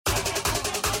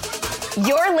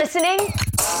You're listening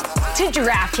to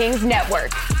DraftKings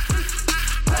Network.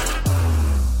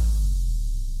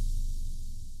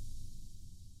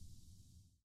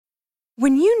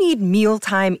 When you need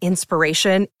mealtime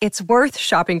inspiration, it's worth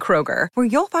shopping Kroger, where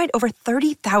you'll find over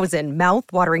 30,000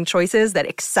 mouth-watering choices that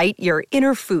excite your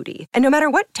inner foodie. And no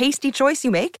matter what tasty choice you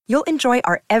make, you'll enjoy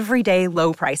our everyday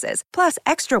low prices, plus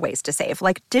extra ways to save,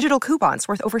 like digital coupons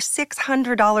worth over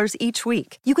 $600 each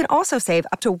week. You can also save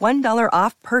up to $1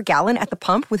 off per gallon at the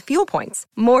pump with fuel points.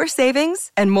 More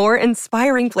savings and more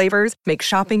inspiring flavors make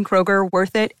shopping Kroger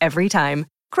worth it every time.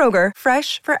 Kroger,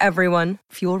 fresh for everyone.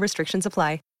 Fuel restrictions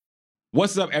apply.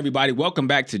 What's up, everybody? Welcome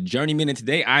back to Journeyman, and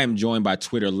today I am joined by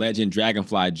Twitter legend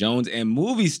DragonflyJonez and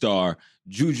movie star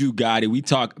Juju Gotti. We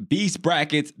talk Beast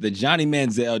Brackets, the Johnny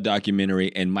Manziel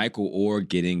documentary, and Michael Orr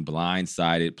getting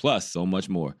blindsided, plus so much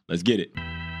more. Let's get it.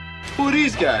 Who are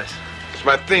these guys? It's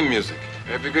my theme music.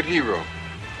 Every good hero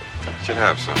should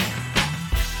have some.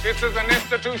 This is an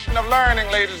institution of learning,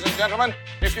 ladies and gentlemen.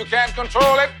 If you can't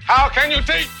control it, how can you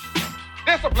teach?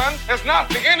 Discipline is not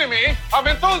the enemy of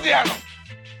enthusiasm.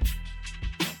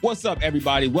 What's up,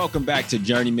 everybody? Welcome back to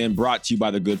Journeyman, brought to you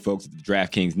by the good folks at the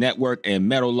DraftKings Network and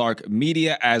Meadowlark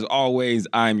Media. As always,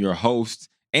 I'm your host,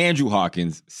 Andrew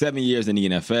Hawkins, 7 years in the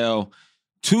NFL,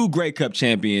 2 Grey Cup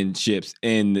championships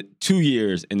in 2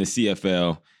 years in the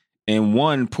CFL, and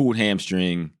 1 pulled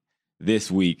hamstring this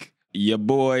week. Your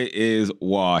boy is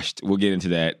washed. We'll get into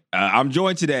that. I'm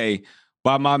joined today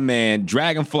by my man,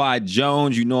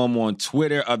 DragonflyJonez. You know him on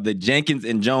Twitter of the Jenkins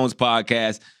and Jones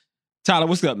podcast. Tyler,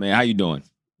 what's up, man? How you doing?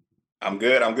 I'm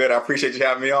good. I appreciate you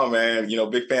having me on, man. You know,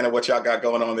 big fan of what y'all got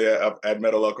going on there at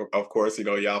Meadowlark, of course, you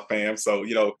know, y'all fam. So,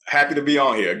 you know, happy to be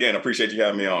on here. Again, appreciate you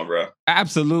having me on, bro.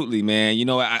 Absolutely, man. You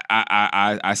know,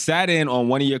 I sat in on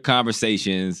one of your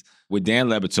conversations with Dan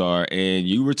Lebatard, and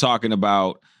you were talking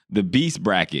about the Beast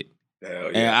Bracket.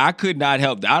 Hell yeah. And I could not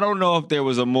help. I don't know if there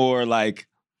was a more, like,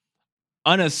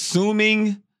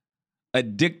 unassuming,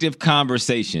 addictive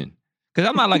conversation. Because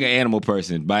I'm not like an animal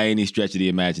person by any stretch of the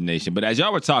imagination. But as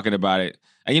y'all were talking about it,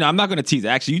 and, you know, I'm not going to tease.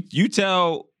 Actually, you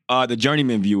tell the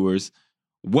Journeyman viewers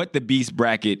what the Beast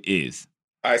Bracket is.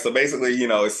 All right. So basically, you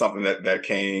know, it's something that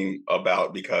came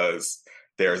about because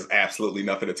there's absolutely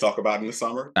nothing to talk about in the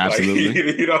summer. Absolutely.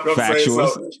 Like, you know what I'm saying?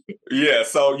 Factuals.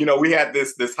 So, you know, we had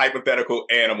this hypothetical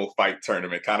animal fight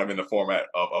tournament kind of in the format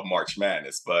of March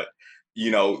Madness. But, you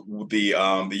know,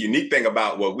 the unique thing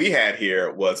about what we had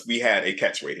here was we had a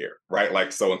catch weight here, right?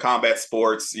 Like, so in combat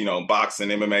sports, you know, boxing,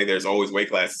 MMA, there's always weight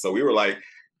classes. So we were like,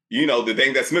 you know, the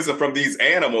thing that's missing from these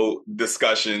animal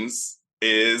discussions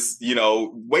is, you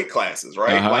know, weight classes,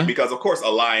 right? Uh-huh. Like, because of course a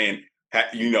lion,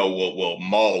 will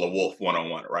maul a wolf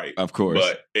one-on-one, right? Of course.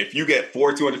 But if you get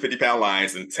 4 250-pound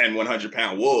lions and 10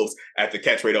 100-pound wolves at the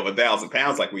catch weight of 1,000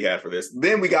 pounds like we had for this,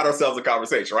 then we got ourselves a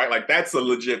conversation, right? Like, that's a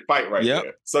legit fight right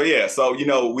there. So, yeah. So, you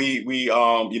know, we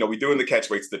doing the catch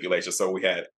weight stipulation. So we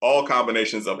had all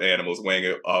combinations of animals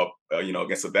weighing up, you know,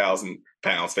 against 1,000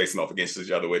 pounds facing off against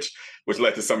each other, which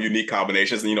led to some unique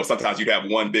combinations. And, you know, sometimes you'd have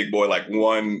one big boy, like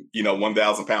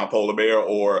 1,000-pound polar bear,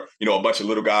 or, you know, a bunch of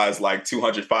little guys like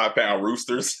 205-pound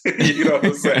roosters. You know what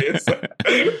I'm saying?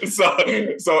 So,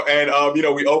 you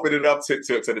know, we opened it up to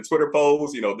the Twitter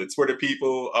polls. You know, the Twitter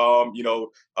people,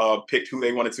 picked who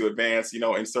they wanted to advance, you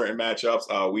know, in certain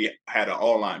matchups. We had an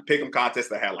online pick'em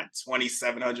contest that had like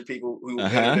 2,700 people who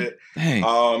entered it.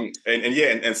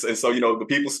 And so, you know, the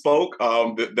people spoke.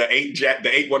 The eight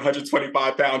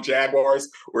 125-pound Jaguars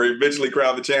were eventually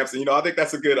crowned the champs. And, you know, I think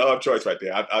that's a good choice right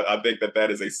there. I think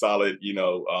that is a solid, you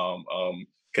know,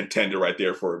 contender right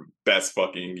there for best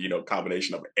fucking, you know,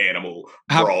 combination of animal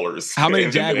brawlers. How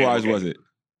many Jaguars was it?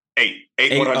 8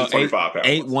 125 pounds.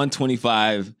 8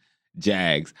 125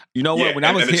 Jags. You know what? Yeah, when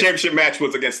I was the championship match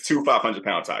was against 2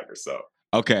 500-pound tigers. So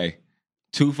okay.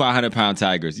 2 500-pound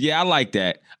tigers. Yeah, I like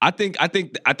that. I think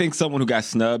someone who got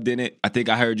snubbed in it. I think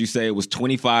I heard you say it was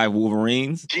 25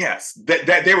 Wolverines. Yes,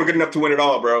 that they were good enough to win it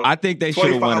all, bro. I think they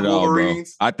should have won it all, bro.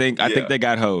 I think they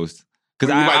got hosed.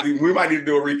 Because we might need to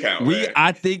do a recount.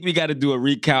 I think we got to do a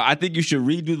recount. I think you should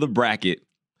redo the bracket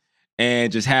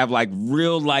and just have like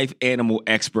real life animal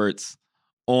experts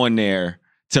on there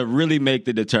to really make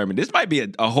the determination. This might be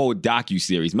a whole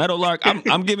docu-series. Meadowlark,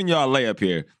 I'm giving y'all a layup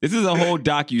here. This is a whole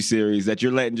docu-series that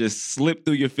you're letting just slip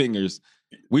through your fingers.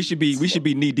 We should be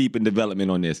knee deep in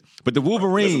development on this. But the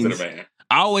Wolverines, I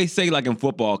always say, like in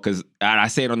football, because I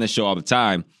say it on this show all the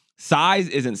time, size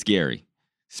isn't scary.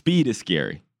 Speed is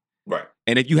scary. Right.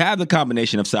 And if you have the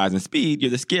combination of size and speed, you're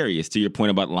the scariest, to your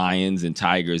point about lions and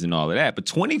tigers and all of that. But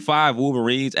 25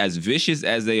 Wolverines, as vicious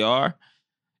as they are,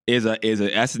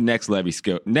 that's next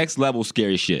level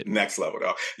scary shit. Next level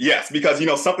though. Yes, because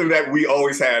something that we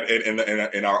always had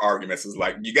in our arguments is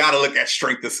like you got to look at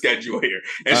strength of schedule here.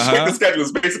 And strength of schedule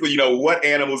is basically what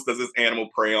animals does this animal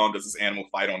prey on? Does this animal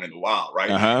fight on in the wild, right?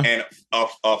 And a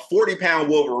 40-pound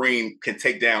Wolverine can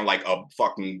take down like a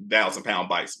fucking 1,000-pound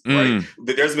bison, right?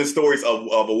 There's been stories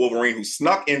of a Wolverine who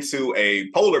snuck into a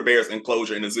polar bear's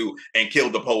enclosure in the zoo and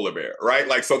killed the polar bear, right?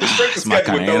 Like, so the strength of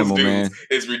schedule with those dudes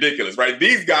is ridiculous, right?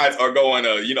 These guys are going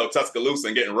to, Tuscaloosa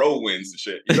and getting road wins and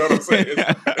shit. You know what I'm saying?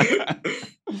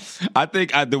 I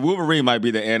think the Wolverine might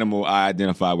be the animal I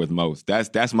identify with most.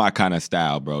 That's my kind of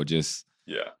style, bro. Just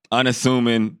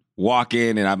unassuming, walk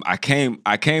in, and I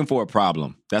came for a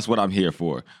problem. That's what I'm here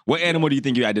for. What animal do you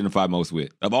think you identify most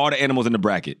with of all the animals in the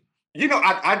bracket?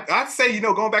 I'd say,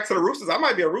 going back to the roosters, I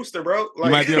might be a rooster, bro. Like,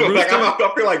 you might be a rooster? Like,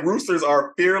 I feel like roosters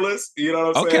are fearless. You know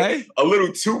what I'm saying? A little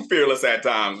too fearless at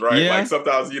times, right? Yeah. Like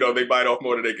sometimes, they bite off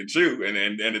more than they can chew, and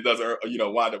it doesn't,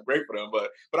 wind up great for them.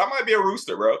 But I might be a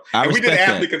rooster, bro. And we did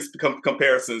athlete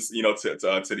comparisons,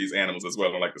 to these animals as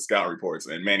well, in like the scout reports,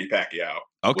 and Manny Pacquiao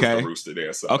was the rooster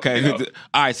there. So, all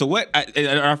right. So what?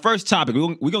 Our first topic,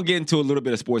 we're gonna get into a little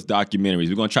bit of sports documentaries.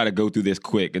 We're gonna try to go through this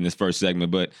quick in this first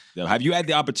segment. But have you had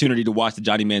the opportunity to watch the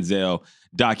Johnny Manziel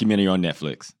documentary on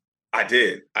Netflix? I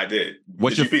did. Did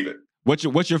you peep it? What's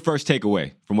your first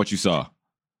takeaway from what you saw?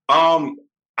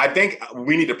 I think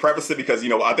we need to preface it because,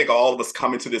 I think all of us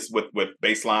come into this with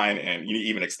baseline and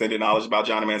even extended knowledge about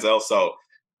Johnny Manziel. So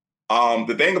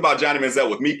the thing about Johnny Manziel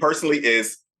with me personally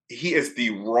is he is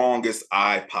the wrongest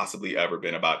I've possibly ever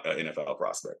been about an NFL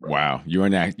prospect. Bro. Wow. You're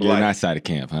on that side of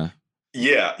camp, huh?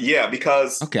 Yeah,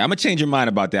 because... Okay, I'm going to change your mind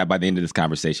about that by the end of this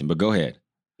conversation, but go ahead.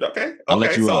 Okay. I'll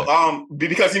let you roll.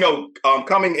 Because,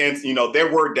 coming in,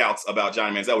 there were doubts about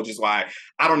Johnny Manziel, which is why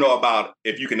I don't know about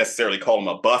if you can necessarily call him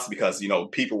a bust because,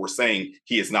 people were saying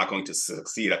he is not going to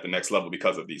succeed at the next level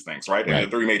because of these things, right? And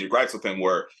the three major gripes with him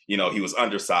were, he was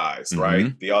undersized,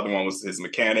 right? The other one was his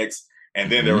mechanics. And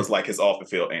then there was like his off the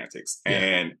field antics. Yeah,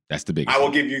 and that's the biggest. I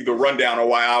will give you the rundown on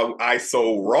why I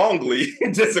so wrongly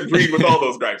disagreed with all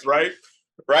those gripes, right?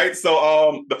 Right.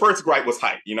 So the first gripe was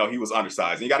height. He was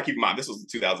undersized. And you got to keep in mind, this was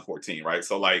 2014, right?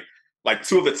 So like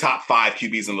two of the top 5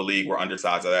 QBs in the league were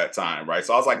undersized at that time, right?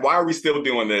 So I was like, why are we still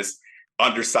doing this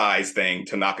undersized thing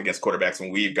to knock against quarterbacks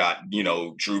when we've got,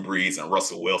 Drew Brees and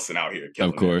Russell Wilson out here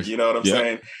killing Of course. You know what I'm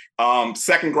saying?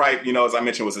 Second gripe, as I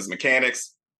mentioned, was his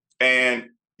mechanics. And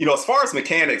as far as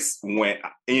mechanics went,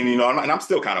 and I'm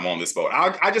still kind of on this boat.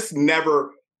 I just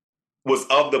never was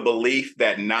of the belief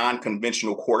that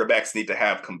non-conventional quarterbacks need to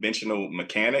have conventional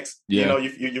mechanics. Yeah.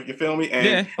 You feel me?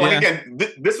 And again,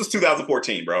 this was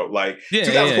 2014, bro. Like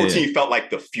 2014 felt like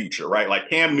the future, right? Like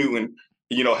Cam Newton,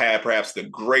 had perhaps the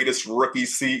greatest rookie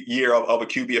year of a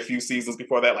QB a few seasons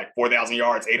before that, like 4,000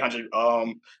 yards, 800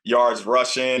 yards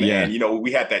rushing. Yeah. And,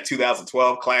 we had that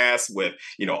 2012 class with,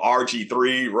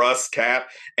 RG3, Russ, Cap.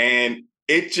 And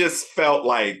it just felt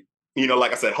like,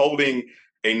 like I said, holding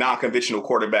a non-conventional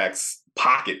quarterback's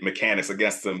pocket mechanics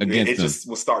against them. It just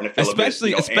was starting to feel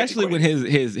especially when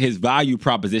his value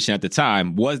proposition at the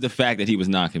time was the fact that he was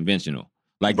non-conventional.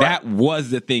 Like that was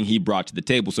the thing he brought to the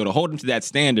table. So to hold him to that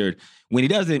standard when he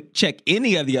doesn't check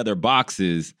any of the other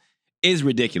boxes is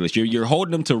ridiculous. You're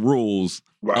holding him to rules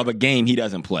of a game he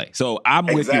doesn't play. So I'm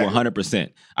with you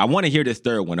 100%. I want to hear this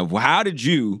third one of how did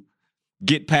you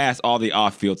get past all the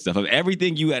off-field stuff of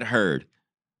everything you had heard?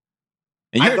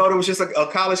 I thought it was just a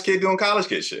college kid doing college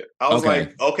kid shit. I was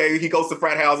like, okay, he goes to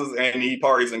frat houses and he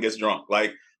parties and gets drunk.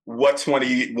 Like, what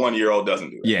 21-year-old doesn't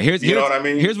do that? Yeah, you know what I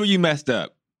mean? Here's where you messed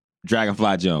up,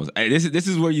 DragonflyJonez. This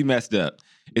is where you messed up.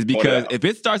 Is because if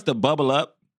it starts to bubble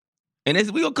up, and we're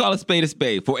going to call a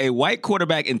spade, for a white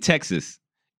quarterback in Texas,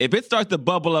 if it starts to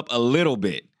bubble up a little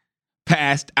bit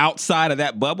past outside of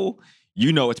that bubble,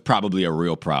 it's probably a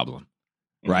real problem,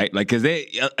 right? Like, because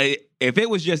if it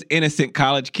was just innocent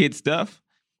college kid stuff,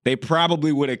 they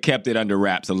probably would have kept it under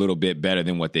wraps a little bit better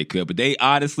than what they could. But they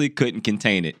honestly couldn't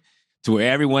contain it to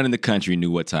where everyone in the country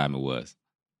knew what time it was.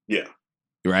 Yeah.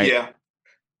 Right?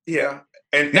 Yeah.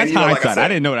 And that's hindsight. I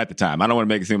didn't know it at the time. I don't want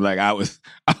to make it seem like I was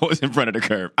in front of the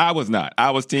curve. I was not. I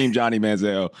was team Johnny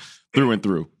Manziel through and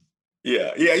through.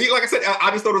 Yeah. Like I said, I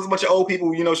just thought it was a bunch of old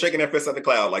people, shaking their fists at the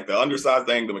cloud, like the undersized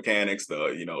thing, the mechanics,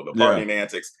 the partying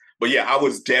antics. But yeah, I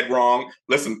was dead wrong.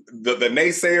 Listen, the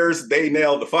naysayers, they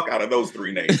nailed the fuck out of those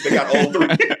 3 nays. They got all 3.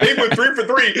 They went 3 for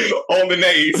 3 on the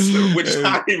nays with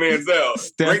Johnny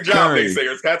Manziel. Great job, Curry.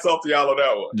 Naysayers. Hats off to y'all on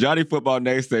that one. Johnny football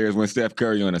naysayers when Steph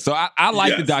Curry on it. So I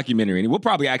like the documentary, and we'll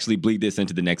probably actually bleed this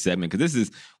into the next segment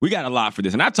because we got a lot for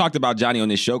this. And I talked about Johnny on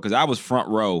this show because I was front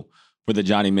row for the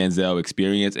Johnny Manziel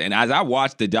experience. And as I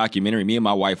watched the documentary, me and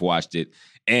my wife watched it,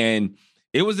 And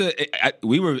it was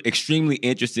we were extremely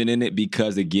interested in it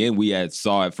because, again, we had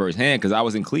saw it firsthand because I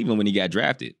was in Cleveland when he got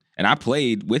drafted. And I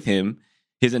played with him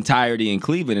his entirety in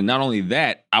Cleveland. And not only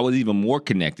that, I was even more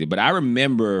connected. But I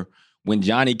remember when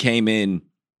Johnny came in,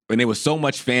 and there was so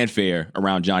much fanfare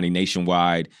around Johnny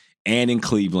nationwide and in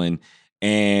Cleveland.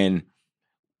 And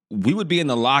we would be in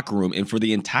the locker room. And for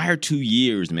the entire 2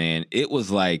 years, man, it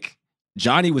was like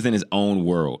Johnny was in his own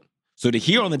world. So to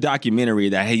hear on the documentary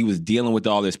that he was dealing with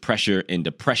all this pressure and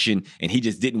depression and he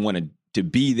just didn't want to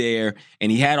be there,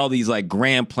 and he had all these like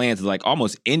grand plans of like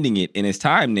almost ending it in his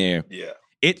time there. Yeah.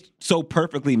 It so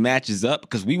perfectly matches up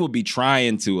because we would be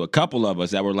trying to, a couple of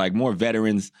us that were like more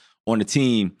veterans on the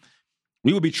team,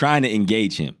 we would be trying to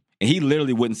engage him. And he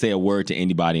literally wouldn't say a word to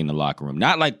anybody in the locker room.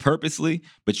 Not like purposely,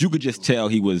 but you could just tell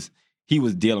he was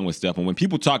dealing with stuff. And when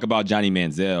people talk about Johnny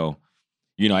Manziel,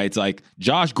 you know, it's like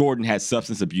Josh Gordon had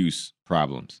substance abuse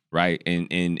problems, right?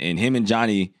 And him and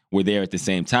Johnny were there at the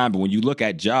same time. But when you look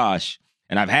at Josh,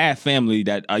 and I've had family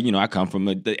that, you know, I come from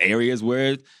the areas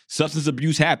where substance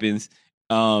abuse happens.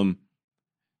 And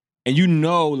you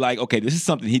know, like, okay, this is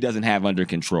something he doesn't have under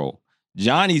control.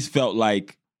 Johnny's felt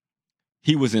like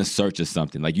he was in search of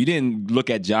something. Like, you didn't look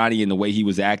at Johnny and the way he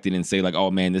was acting and say like,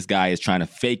 oh man, this guy is trying to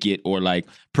fake it or like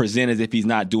present as if he's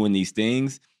not doing these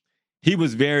things. He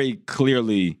was very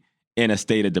clearly in a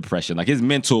state of depression. Like, his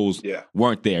mentals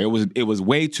weren't there. It was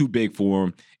way too big for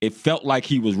him. It felt like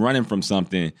he was running from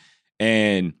something.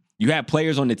 And you had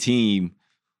players on the team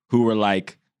who were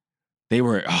like, they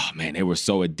were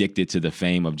so addicted to the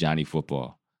fame of Johnny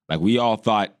Football. Like, we all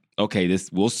thought, okay,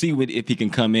 we'll see if he can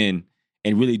come in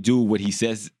and really do what he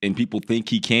says and people think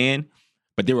he can.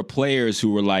 But there were players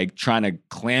who were like trying to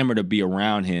clamor to be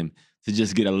around him to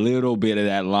just get a little bit of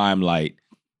that limelight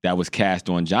that was cast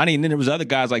on Johnny. And then there was other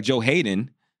guys like Joe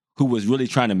Hayden who was really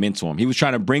trying to mentor him. He was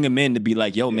trying to bring him in to be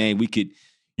like, yo, man,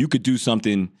 you could do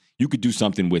something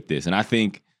with this. And I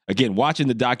think, again, watching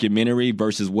the documentary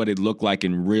versus what it looked like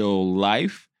in real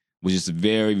life was just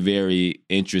very, very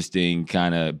interesting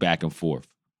kind of back and forth.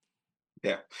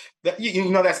 Yeah.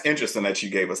 That's interesting that you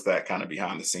gave us that kind of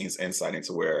behind the scenes insight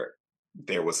into where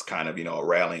there was kind of, a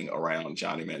rallying around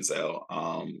Johnny Manziel.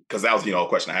 Because that was, a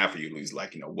question I have for you, Louise,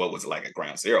 like, what was it like at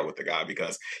ground zero with the guy?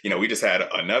 Because, we just had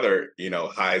another,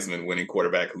 Heisman winning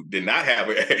quarterback who did not have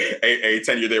a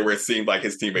tenure there where it seemed like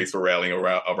his teammates were rallying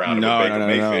around him with Baker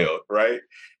Mayfield, right?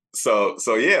 So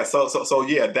yeah,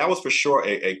 that was for sure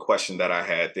a question that I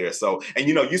had there. So, and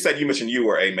you mentioned you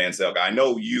were a Manziel guy. I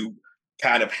know you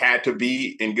kind of had to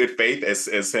be in good faith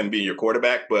as him being your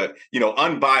quarterback, but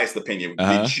unbiased opinion,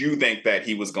 did you think that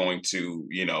he was going to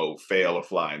fail or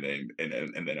fly in the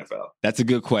NFL? That's a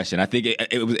good question. I think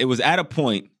it was at a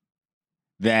point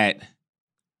that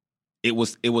it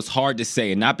was hard to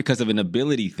say, and not because of an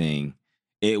ability thing.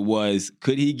 It was,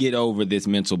 could he get over this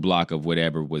mental block of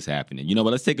whatever was happening? But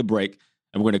let's take a break,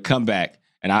 and we're going to come back,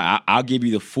 and I'll give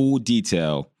you the full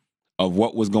detail of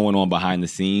what was going on behind the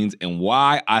scenes and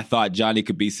why I thought Johnny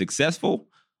could be successful,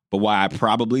 but why I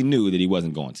probably knew that he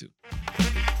wasn't going to.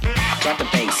 Drop the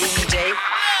bass, DJ.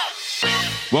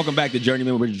 Welcome back to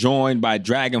Journeyman. We're joined by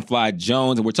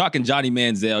DragonflyJonez, and we're talking Johnny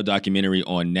Manziel documentary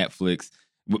on Netflix.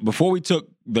 Before we took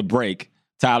the break,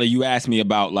 Tyler, you asked me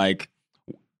about like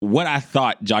what I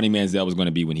thought Johnny Manziel was going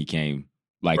to be when he came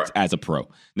as a pro.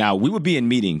 Now, we would be in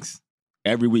meetings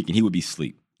every week, and he would be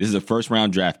asleep. This is a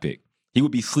first-round draft pick. He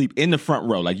would be asleep in the front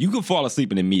row. Like, you could fall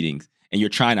asleep in the meetings and you're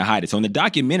trying to hide it. So in the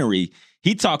documentary,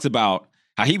 he talks about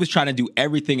how he was trying to do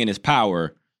everything in his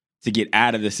power to get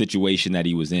out of the situation that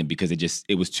he was in because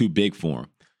it was too big for him.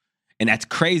 And that's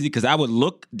crazy because I would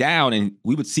look down and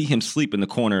we would see him sleep in the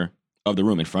corner of the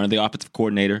room in front of the offensive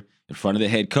coordinator, in front of the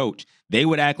head coach. They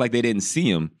would act like they didn't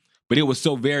see him, but it was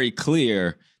so very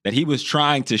clear that he was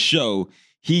trying to show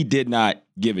he did not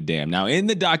give a damn. Now, in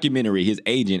the documentary, his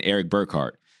agent, Eric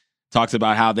Burkhart, talks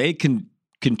about how they can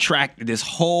contract this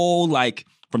whole, like,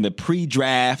 from the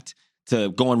pre-draft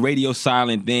to going radio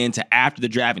silent then to after the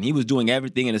draft. And he was doing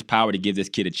everything in his power to give this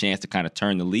kid a chance to kind of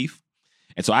turn the leaf.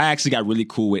 And so I actually got really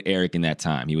cool with Eric in that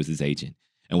time. He was his agent.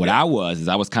 And what I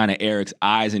was kind of Eric's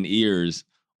eyes and ears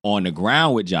on the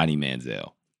ground with Johnny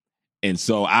Manziel. And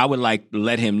so I would, like,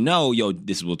 let him know, yo,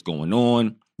 this is what's going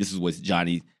on. This is what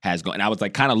Johnny has going. And I was,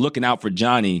 like, kind of looking out for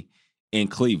Johnny in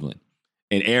Cleveland.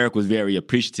 And Eric was very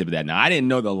appreciative of that. Now, I didn't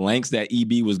know the lengths that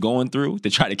EB was going through to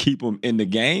try to keep him in the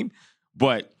game.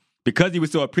 But because he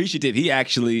was so appreciative, he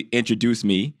actually introduced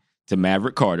me to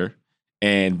Maverick Carter.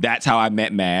 And that's how I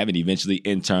met Mav and eventually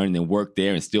interned and worked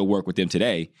there and still work with him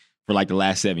today for like the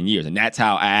last 7 years. And that's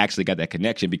how I actually got that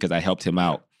connection because I helped him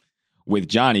out with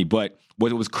Johnny. But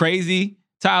what was crazy,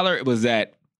 Tyler, was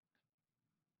that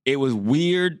it was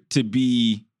weird to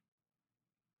be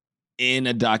in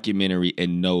a documentary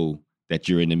and know that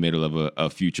you're in the middle of a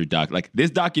future doc. Like this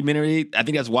documentary, I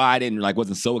think that's why I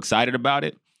wasn't so excited about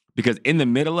it, because in the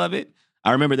middle of it,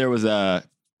 I remember there was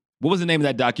what was the name of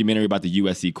that documentary about the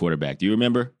USC quarterback? Do you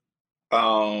remember?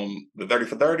 The 30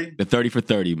 for 30? The 30 for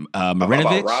 30. Marinovich?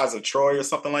 About Rise of Troy or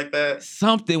something like that?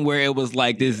 Something where it was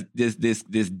like this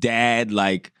dad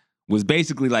like was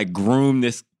basically like groomed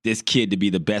this kid to be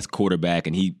the best quarterback,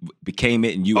 and he became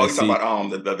it in USC. Oh, you're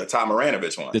talking about the Todd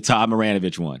Marinovich one. The Todd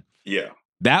Marinovich one. Yeah.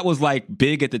 That was like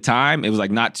big at the time. It was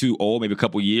like not too old, maybe a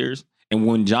couple years. And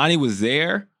when Johnny was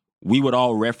there, we would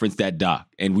all reference that doc.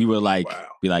 And we were like,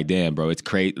 be like, damn, bro, it's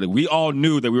crazy. Like, we all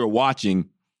knew that we were watching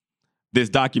this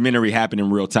documentary happen in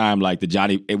real time, like the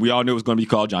Johnny, and we all knew it was going to be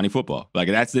called Johnny Football. Like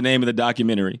that's the name of the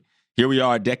documentary. Here we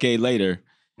are a decade later,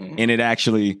 and it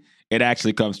actually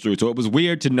comes through. So it was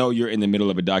weird to know you're in the middle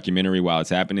of a documentary while it's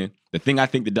happening. The thing I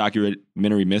think the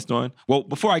documentary missed on, well,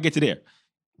 before I get to there,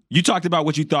 you talked about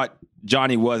what you thought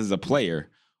Johnny was as a player.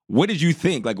 What did you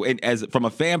think, like, as from a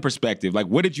fan perspective, like,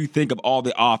 what did you think of all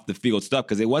the off the field stuff?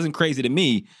 Because it wasn't crazy to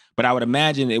me, but I would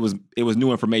imagine it was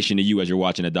new information to you as you're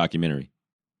watching a documentary.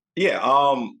 Yeah,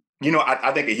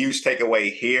 I think a huge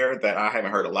takeaway here that I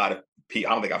haven't heard a lot of people,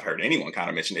 I don't think I've heard anyone kind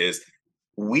of mention is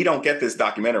we don't get this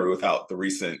documentary without the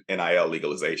recent NIL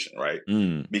legalization, right?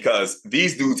 Because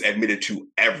these dudes admitted to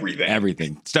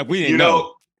everything. Stuff we didn't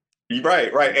know.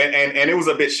 Right. And it was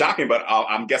a bit shocking, but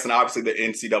I'm guessing obviously the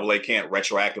NCAA can't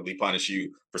retroactively punish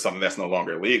you for something that's no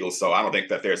longer illegal. So I don't think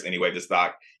that there's any way this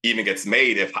doc even gets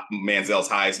made if Manziel's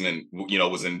Heisman,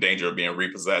 was in danger of being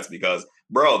repossessed, because,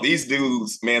 bro, these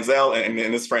dudes, Manziel and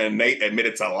his friend Nate,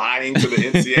 admitted to lying to the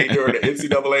NCAA during the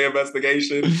NCAA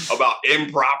investigation about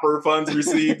improper funds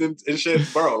received and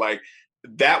shit. Bro, like,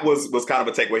 that was kind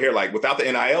of a takeaway here. Like, without the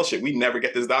NIL shit, we never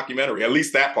get this documentary. At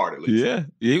least that part, at least. Yeah,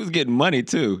 he was getting money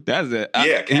too. That's it.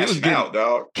 Yeah, cashed out,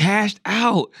 dog. Cashed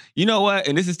out. You know what?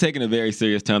 And this is taking a very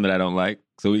serious tone that I don't like.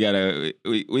 So we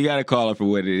gotta call it for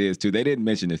what it is too. They didn't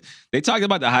mention this. They talked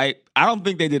about the hype. I don't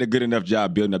think they did a good enough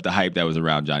job building up the hype that was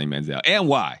around Johnny Manziel. And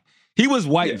why? He was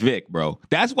white Vic, bro.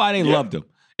 That's why they loved him.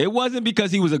 It wasn't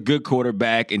because he was a good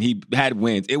quarterback and he had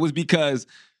wins. It was because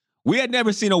we had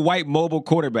never seen a white mobile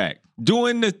quarterback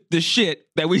doing the shit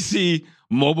that we see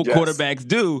mobile quarterbacks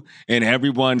do, and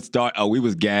everyone we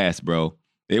was gassed, bro.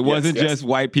 It wasn't just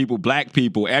white people, black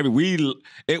people.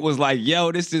 It was like,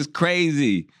 yo, this is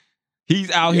crazy.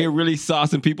 He's out here really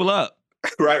saucing people up.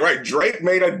 Right. Drake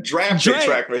made a draft pick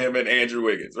track for him and Andrew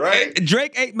Wiggins, right?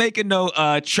 Drake ain't making no,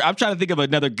 I'm trying to think of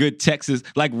another good Texas,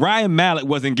 like Ryan Mallett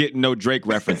wasn't getting no Drake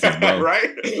references, bro. Right?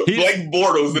 Blake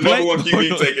Bortles, the number one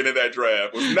QB taken in that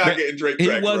draft, was not getting Drake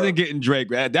track. He wasn't getting Drake.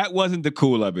 That wasn't the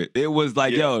cool of it. It was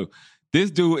like, yo, this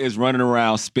dude is running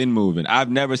around spin moving. I've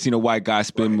never seen a white guy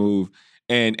spin move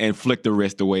and flick the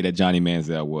wrist the way that Johnny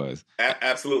Manziel was.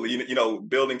 Absolutely.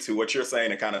 Building to what you're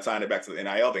saying and kind of tying it back to the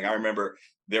NIL thing, I remember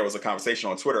there was a conversation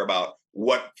on Twitter about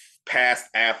what past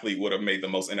athlete would have made the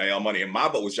most NIL money. And my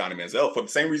vote was Johnny Manziel for the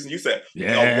same reason you said.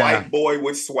 A white boy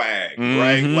with swag,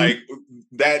 right? Like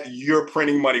that, you're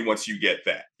printing money once you get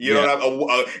that. You know what I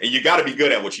mean? And you got to be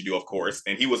good at what you do, of course.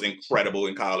 And he was incredible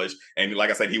in college. And like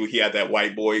I said, he had that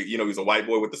white boy, he's a white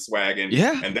boy with the swag. And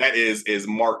that is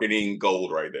marketing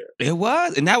gold right there. It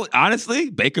was. And that was,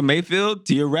 honestly, Baker Mayfield,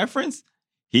 to your reference,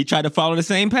 he tried to follow the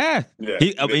same path. Yeah.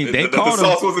 They called him. The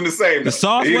sauce wasn't the same. The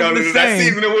sauce wasn't the same. That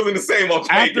season, it wasn't the same on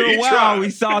paper. After a while, we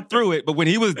saw through it. But when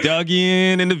he was dug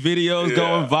in and the videos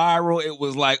going viral, it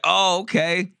was like, oh,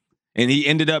 okay. And he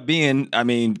ended up being,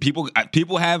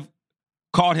 people have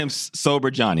called him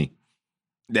Sober Johnny.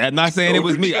 I'm not saying it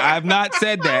was me. I have not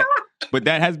said that. But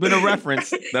that has been a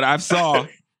reference that I've saw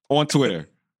on Twitter.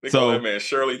 They call that man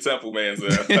Shirley Temple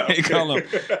Manziel. They call him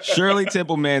Shirley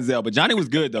Temple Manziel. But Johnny was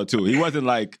good, though, too. He wasn't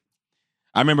like,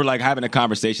 I remember like having a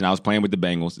conversation. I was playing with the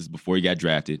Bengals. This is before he got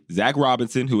drafted. Zach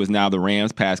Robinson, who is now the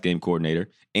Rams pass game coordinator,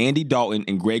 Andy Dalton,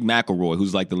 and Greg McElroy,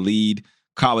 who's like the lead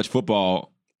college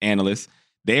football analyst.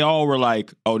 They all were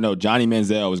like, oh, no, Johnny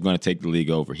Manziel is going to take the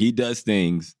league over. He does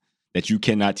things that you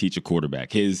cannot teach a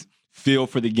quarterback. His feel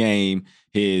for the game,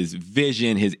 his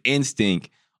vision, his instinct,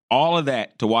 all of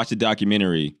that, to watch the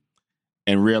documentary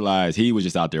and realize he was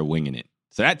just out there winging it.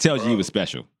 So that tells you he was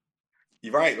special.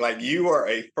 You're right. Like, you are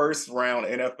a first-round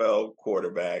NFL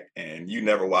quarterback, and you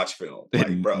never watch film.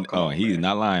 Like, bro, he's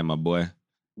not lying, my boy.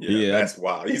 Yeah, that's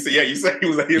wild. You said he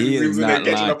was in there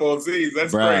catching up on Z's.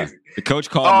 That's crazy. The coach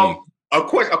called me. A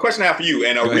question I have for you,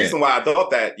 and a reason why I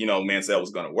thought that Manziel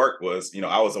was going to work was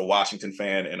I was a Washington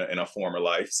fan in a former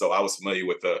life, so I was familiar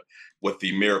with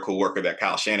the miracle worker that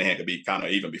Kyle Shanahan could be kind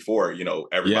of even before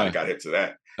everybody got hit to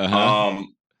that.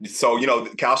 So,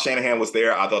 Kyle Shanahan was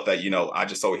there. I thought that, I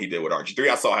just saw what he did with RG3.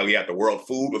 I saw how he had the world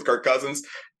food with Kirk Cousins.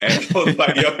 And I was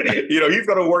like, he's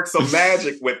going to work some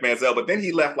magic with Manziel. But then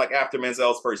he left like after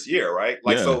Manziel's first year, right?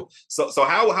 Like, so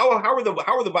how are the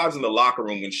vibes in the locker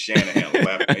room when Shanahan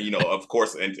left? Of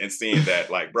course, and seeing that,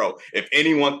 like, bro, if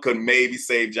anyone could maybe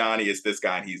save Johnny, it's this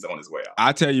guy, and he's on his way out.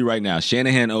 I'll tell you right now,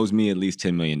 Shanahan owes me at least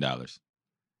 $10 million.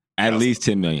 At least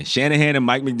 $10 million. Shanahan and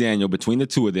Mike McDaniel, between the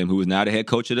two of them, who is now the head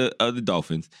coach of the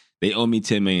Dolphins, they owe me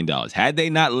 $10 million. Had they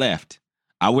not left,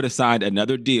 I would have signed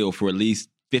another deal for at least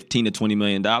 $15 to $20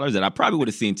 million, and I probably would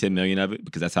have seen $10 million of it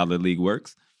because that's how the league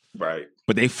works. Right.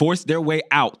 But they forced their way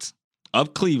out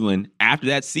of Cleveland after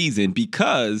that season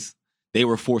because they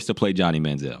were forced to play Johnny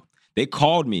Manziel. They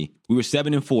called me. We were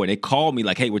 7-4. They called me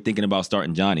like, hey, we're thinking about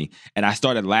starting Johnny. And I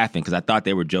started laughing because I thought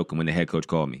they were joking when the head coach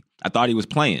called me. I thought he was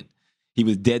playing. He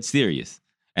was dead serious.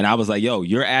 And I was like, yo,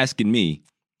 you're asking me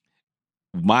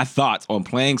my thoughts on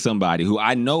playing somebody who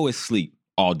I know is asleep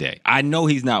all day. I know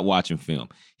he's not watching film.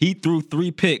 He threw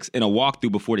 3 picks in a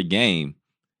walkthrough before the game,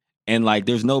 and like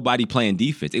there's nobody playing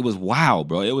defense. It was wild,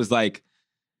 bro. It was like,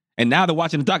 and now they're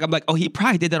watching the doc. I'm like, oh, he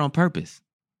probably did that on purpose.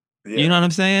 Yeah. You know what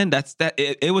I'm saying?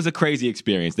 It was a crazy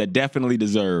experience that definitely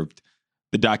deserved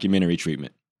the documentary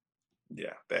treatment.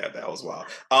 Yeah, that was wild.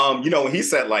 When he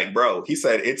said, like, bro, he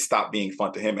said it stopped being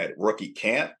fun to him at rookie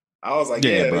camp. I was like,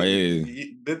 yeah,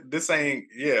 bro, this ain't,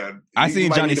 yeah. I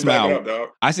seen Johnny smile.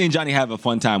 I seen Johnny have a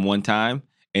fun time one time,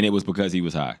 and it was because he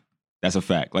was high. That's a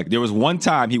fact. Like, there was one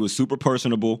time he was super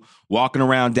personable, walking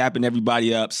around, dapping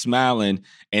everybody up, smiling,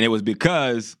 and it was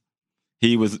because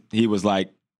he was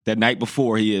like, that night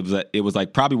before, it was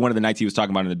like probably one of the nights he was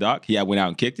talking about in the doc. He had went out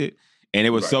and kicked it, and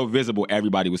it was so visible,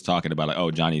 everybody was talking about, like,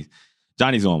 oh, Johnny's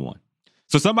on one.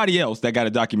 So somebody else that got a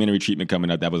documentary treatment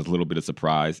coming up that was a little bit of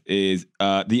surprise is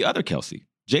the other Kelce,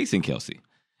 Jason Kelce.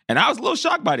 And I was a little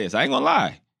shocked by this. I ain't gonna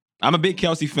lie. I'm a big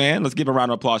Kelce fan. Let's give a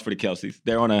round of applause for the Kelces.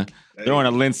 They're on a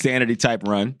Linsanity type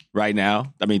run right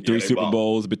now. I mean, 3 Super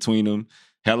Bowls between them,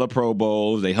 hella Pro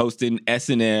Bowls. They hosting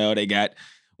SNL. They got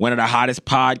one of the hottest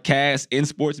podcasts in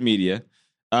sports media.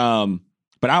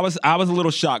 But I was a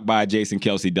little shocked by a Jason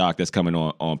Kelce doc that's coming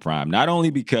on Prime. Not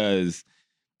only because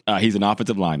he's an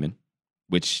offensive lineman,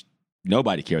 which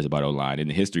nobody cares about O-line in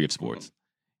the history of sports.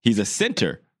 He's a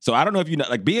center. So I don't know if you know,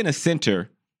 like, being a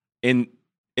center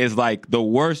is like the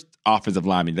worst offensive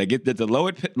lineman. They get the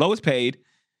lowest paid.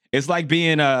 It's like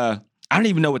being I don't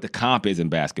even know what the comp is in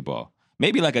basketball.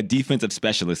 Maybe like a defensive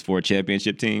specialist for a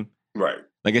championship team. Right.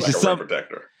 Like, it's like just a rim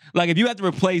protector. Like, if you have to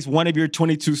replace one of your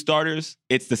 22 starters,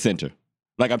 it's the center.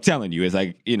 Like, I'm telling you, it's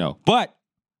like, but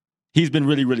he's been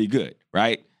really, really good,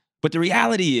 right? But the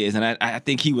reality is, and I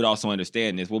think he would also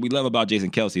understand this, what we love about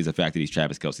Jason Kelce is the fact that he's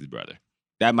Travis Kelce's brother.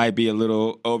 That might be a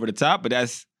little over the top, but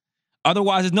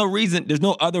otherwise, there's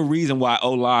no other reason why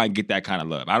O-line get that kind of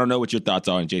love. I don't know what your thoughts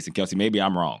are on Jason Kelce. Maybe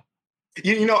I'm wrong.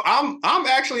 I'm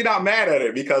actually not mad at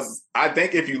it, because I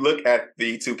think if you look at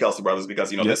the 2 Kelce brothers,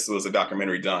 because, this was a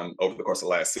documentary done over the course of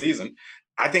last season,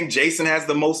 I think Jason has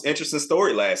the most interesting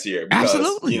story last year. Because,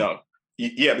 absolutely.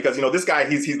 Yeah, because, this guy,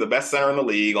 he's the best center in the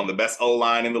league, on the best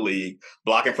O-line in the league,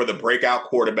 blocking for the breakout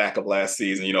quarterback of last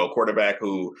season, quarterback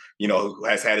who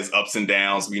has had his ups and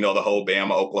downs. We know the whole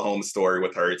Bama, Oklahoma story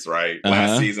with Hurts, right?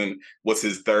 Last season was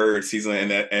his 3rd season in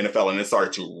the NFL, and it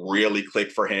started to really click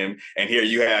for him. And here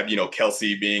you have,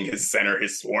 Kelce being his center,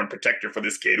 his sworn protector for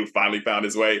this kid who finally found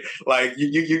his way. Like,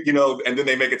 and then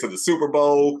they make it to the Super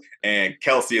Bowl, and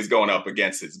Kelce is going up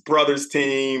against his brother's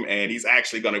team, and he's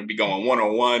actually going to be going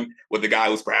one-on-one with the guy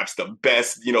who's perhaps the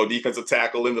best, defensive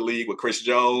tackle in the league with Chris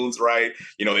Jones, right?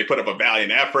 They put up a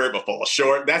valiant effort but fall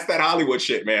short. That's that Hollywood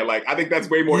shit, man. Like, I think that's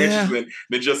way more interesting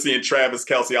than just seeing Travis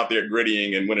Kelce out there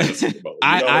grittying and winning the Super Bowl.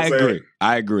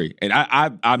 I agree. And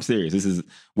I'm serious. This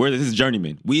is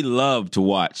Journeyman. We love to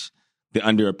watch the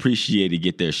underappreciated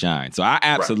get their shine. So I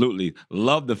absolutely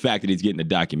love the fact that he's getting a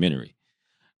documentary.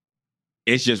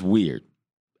 It's just weird.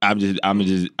 I'm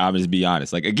just be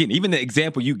honest. Like, again, even the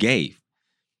example you gave,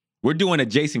 we're doing a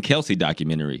Jason Kelce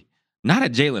documentary, not a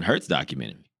Jalen Hurts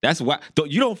documentary. That's why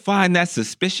you don't find that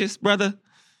suspicious, brother.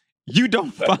 You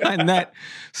don't find that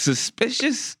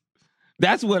suspicious.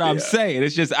 That's what I'm saying.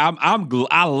 It's just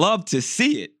I love to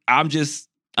see it. I'm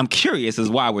curious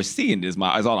as why we're seeing this.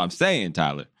 Is all I'm saying,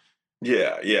 Tyler.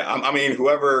 Yeah. I mean,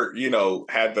 whoever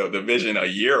had the vision a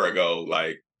year ago,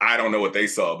 like, I don't know what they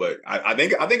saw, but I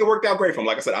think it worked out great for him.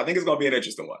 Like I said, I think it's going to be an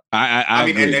interesting one. I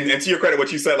mean, and to your credit,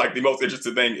 what you said, like, the most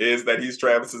interesting thing is that he's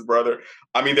Travis's brother.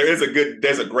 I mean, there's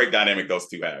a great dynamic those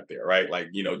two have there, right? Like,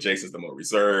 Jason's the more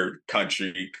reserved,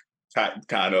 country,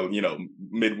 kind of,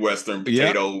 Midwestern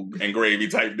potato and gravy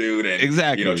type dude. And,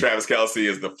 exactly. Travis Kelce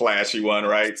is the flashy one,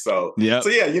 right? So, yeah,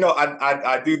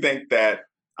 I do think that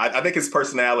I think his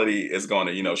personality is going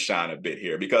to, shine a bit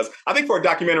here, because I think for a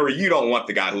documentary, you don't want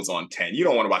the guy who's on 10. You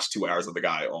don't want to watch 2 hours of the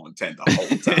guy on 10 the whole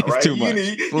time, right? Too much.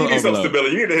 You need some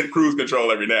stability. You need to hit cruise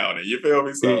control every now and then. You feel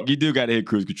me? So you do got to hit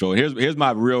cruise control. Here's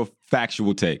my real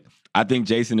factual take. I think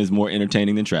Jason is more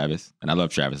entertaining than Travis, and I love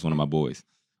Travis, one of my boys.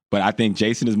 But I think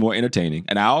Jason is more entertaining.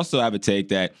 And I also have a take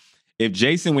that if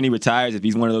Jason, when he retires, if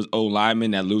he's one of those old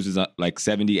linemen that loses like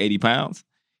 70, 80 pounds,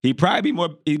 he'd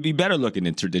be better looking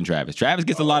than Travis. Travis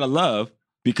gets a lot of love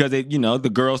because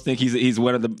the girls think he's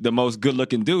one of the most good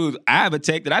looking dudes. I have a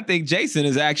take that I think Jason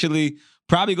is actually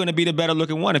probably going to be the better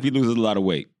looking one if he loses a lot of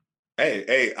weight.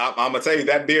 Hey, I'm gonna tell you,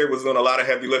 that beard was doing a lot of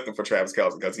heavy lifting for Travis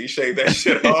Kelce, because he shaved that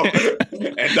shit off.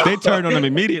 And they turned on him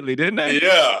immediately, didn't they?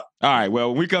 Yeah. All right.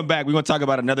 Well, when we come back, we're gonna talk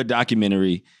about another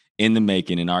documentary in the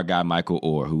making, and our guy Michael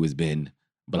Orr, who has been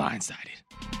blindsided.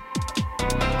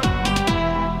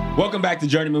 Welcome back to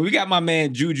Journeyman. We got my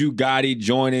man Juju Gotti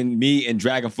joining me and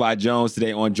DragonflyJonez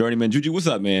today on Journeyman. Juju, what's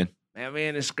up, man? Man, we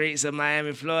in the streets of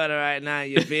Miami, Florida right now.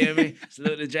 You feel me?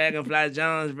 Salute to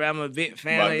DragonflyJonez, bro. I'm a big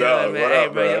fan of y'all, man. Hey,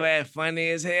 bro, your ass funny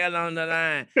as hell on the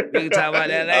line. We can talk about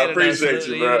that later. I appreciate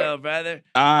you, bro. Though, brother.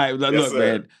 All right, look,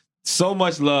 man. So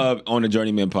much love on the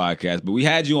Journeyman podcast, but we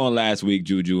had you on last week,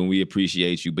 Juju, and we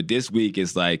appreciate you. But this week,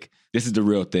 it's like, this is the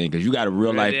real thing, because you got a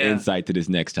real life insight to this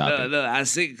next topic. Look, I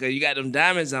see, because you got them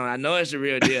diamonds on. I know it's the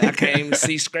real deal. I can't even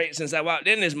see straight since I walked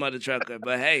in this mother trucker.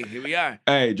 But hey, here we are.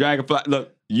 Hey, Dragonfly,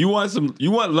 look, you want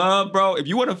love, bro? If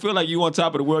you want to feel like you on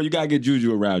top of the world, you got to get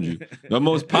Juju around you. The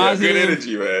most positive good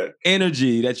energy, man.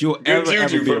 Energy that you'll ever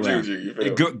be around.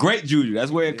 Juju, great Juju.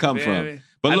 That's where it comes from.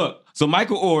 But look, so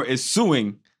Michael Orr is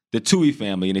suing the Tui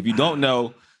family. And if you don't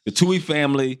know, the Tui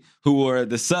family, who were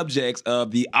the subjects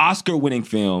of the Oscar-winning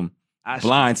film,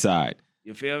 Blindside.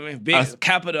 You feel me? Big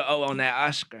capital O on that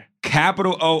Oscar.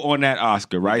 Capital O on that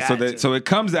Oscar, right? So it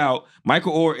comes out,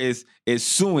 Michael Orr is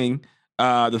suing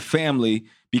the family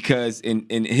because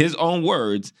in his own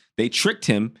words, they tricked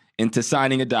him into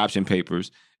signing adoption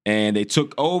papers, and they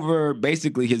took over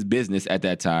basically his business at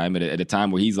that time, at a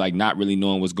time where he's like not really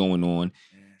knowing what's going on.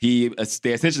 They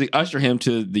essentially usher him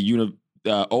to the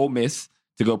Ole Miss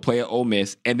to go play at Ole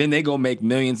Miss, and then they go make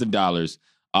millions of dollars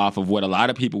off of what a lot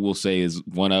of people will say is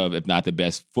one of, if not the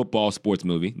best, football sports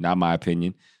movie, not my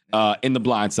opinion, in The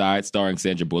Blind Side, starring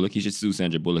Sandra Bullock. He should sue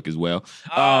Sandra Bullock as well.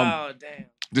 Damn.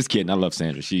 Just kidding. I love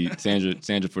Sandra.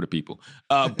 Sandra for the people.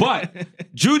 But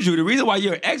Juju, the reason why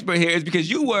you're an expert here is because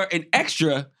you were an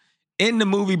extra in the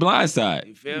movie Blindside.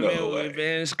 You feel me? We've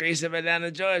been in the streets of Atlanta,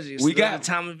 Georgia. We got the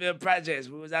Thomasville Projects.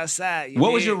 We was outside.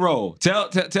 What was your role? Tell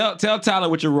Tyler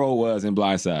what your role was in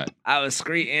Blindside. I was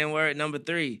Screet N-word number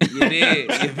 3. You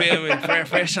did. You feel me?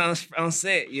 Fresh on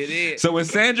set. You did. So when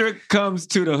Sandra comes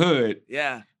to the hood,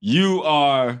 you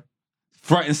are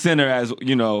front and center as,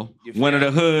 one of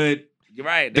the hood. You're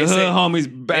right. The hood homies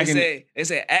back They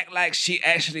say act like she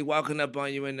actually walking up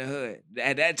on you in the hood.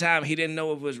 At that time, he didn't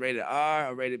know if it was rated R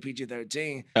or rated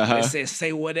PG-13. They said,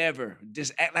 say whatever.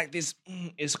 Just act like this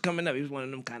is coming up. He was one of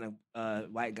them kind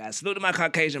of white guys. Salute to my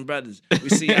Caucasian brothers. We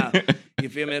see y'all. You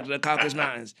feel me? The Caucasus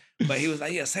Mountains. But he was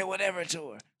like, yeah, say whatever to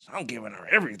her. So I'm giving her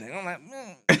everything. I'm like,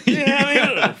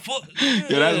 Yeah,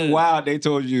 that's wild. They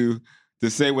told you to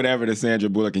say whatever to Sandra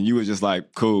Bullock, and you was just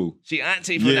like, cool. She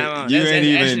auntie from now on. That's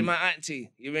actually my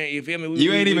auntie. You feel me?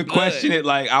 You ain't even question it.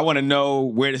 Like, I want to know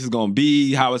where this is going to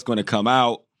be, how it's going to come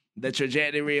out. The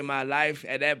trajectory of my life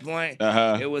at that point,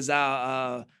 it was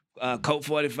our Colt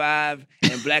 45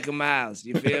 and Black and Miles.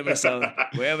 You feel me? So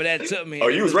wherever that took me. Oh,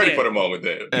 you was ready for the moment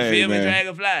then. You feel me,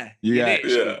 Dragonfly?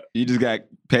 You just got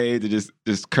paid to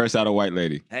just curse out a white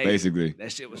lady, basically.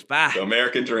 That shit was fire. The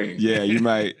American dream. Yeah,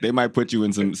 they might put you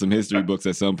in some history books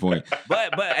at some point.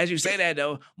 But as you say that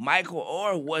though, Michael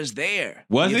Orr was there.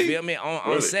 Was he? You feel me?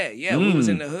 On set. Yeah, we was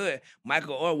in the hood.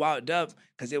 Michael Orr walked up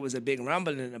because it was a big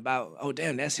rumbling about, oh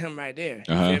damn, that's him right there.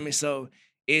 You feel me? So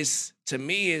to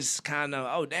me, it's kind of,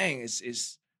 oh dang,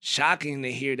 it's shocking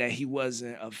to hear that he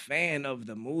wasn't a fan of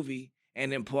the movie,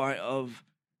 and in part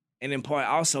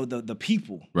also the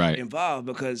people involved.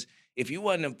 Because if you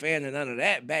wasn't a fan of none of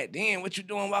that back then, what you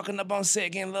doing walking up on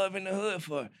set getting love in the hood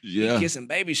for? Yeah, kissing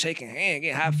babies, shaking hands,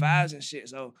 getting high fives and shit.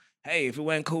 So hey, if it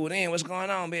wasn't cool then, what's going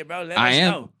on, big bro? Let us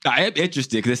know. I am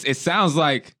interested because it sounds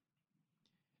like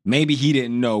maybe he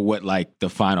didn't know what like the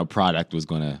final product was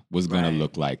gonna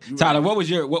look like. Tyler, what was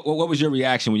your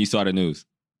reaction when you saw the news?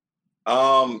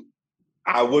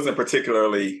 I wasn't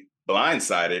particularly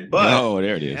Blindsided, but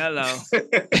there it is. Hello.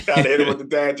 I hit him with the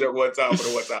dad joke one time for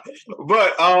the one time.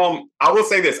 But I will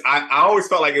say this: I always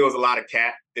felt like it was a lot of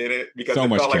cat in it because it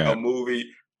felt like a movie,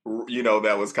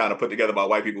 that was kind of put together by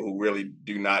white people who really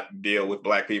do not deal with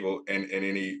black people in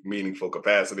any meaningful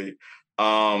capacity.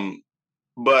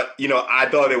 But I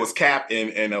thought it was capped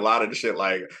in a lot of the shit,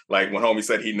 like when homie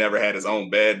said he never had his own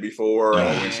bed before, or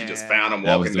when she just found him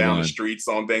walking down the streets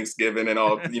on Thanksgiving and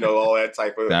all, all that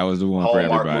type of that was the one Hallmark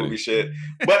for everybody. Movie shit.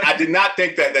 But I did not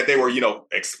think that they were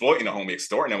exploiting the homie,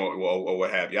 extorting him or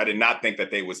what have you. I did not think that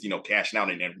they was cashing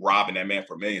out and robbing that man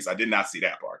for millions. I did not see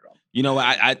that part though.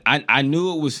 I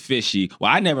knew it was fishy. Well,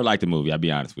 I never liked the movie. I'll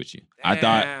be honest with you. Damn, I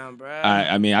thought, bro.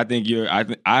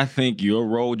 I think your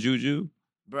role, Juju.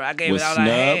 Bro, I gave it all I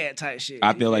had type shit.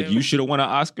 I feel like you should have won an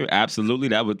Oscar. Absolutely.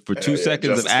 That would for 2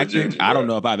 seconds of acting. I don't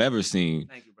know if I've ever seen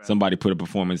somebody put a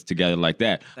performance together like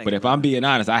that. But if I'm being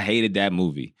honest, I hated that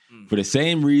movie for the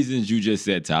same reasons you just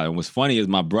said, Tyler. And what's funny is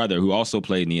my brother, who also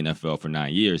played in the NFL for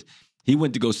 9 years, he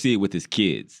went to go see it with his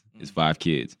kids, his 5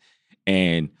 kids.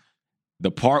 And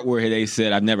the part where they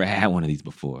said, I've never had one of these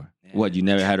before. Yeah. What, you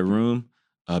never had a room?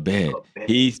 A bed.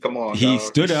 He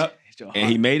stood up.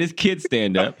 And he made his kids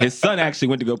stand up. His son actually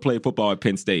went to go play football at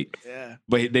Penn State. Yeah.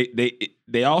 But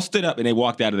they all stood up and they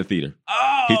walked out of the theater.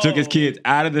 Oh! He took his kids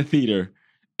out of the theater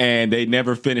and they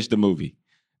never finished the movie.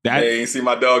 They ain't see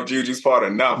my dog Juju's part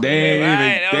enough. They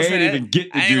didn't even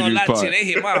get the Juju's part. They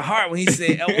hit my heart when he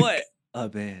said, what? A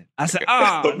bed. I said,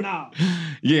 oh, no.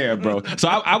 Yeah, bro. So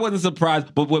I wasn't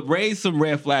surprised. But what raised some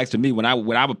red flags to me when I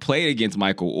would play against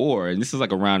Michael Orr, and this is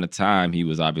like around the time he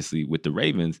was obviously with the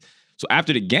Ravens. So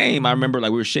after the game, I remember like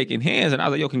we were shaking hands and I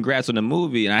was like, yo, congrats on the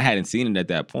movie. And I hadn't seen it at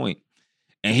that point.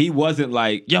 And he wasn't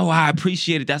like, yo, I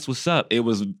appreciate it. That's what's up. He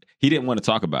didn't want to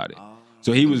talk about it.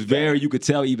 So he was you could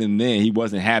tell even then he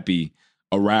wasn't happy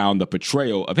around the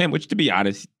portrayal of him, which to be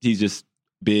honest, he's just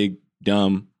big,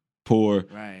 dumb, poor,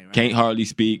 can't hardly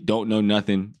speak, don't know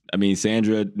nothing. I mean,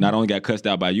 Sandra not only got cussed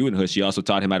out by you and her, she also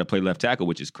taught him how to play left tackle,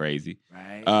 which is crazy.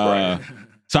 Right.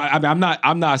 So I'm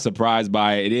not surprised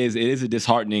by it. It is a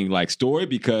disheartening like story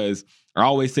because I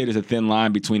always say there's a thin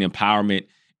line between empowerment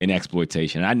and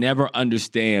exploitation. I never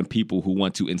understand people who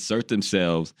want to insert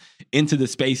themselves into the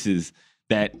spaces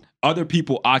that other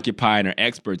people occupy and are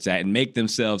experts at and make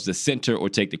themselves the center or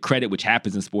take the credit, which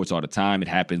happens in sports all the time. It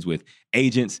happens with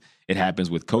agents. It happens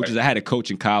with coaches. I had a coach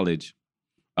in college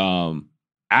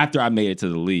after I made it to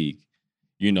the league,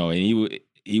 and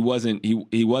he wasn't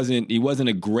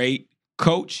a great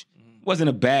coach, wasn't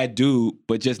a bad dude,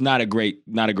 but just not a great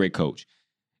coach.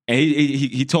 And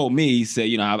he told me, he said,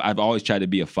 I've always tried to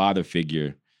be a father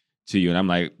figure to you. And I'm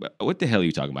like, what the hell are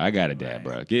you talking about? I got a dad,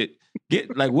 bro. Get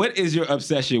like, what is your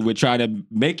obsession with trying to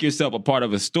make yourself a part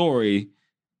of a story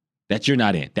that you're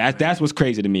not in? That's what's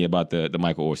crazy to me about the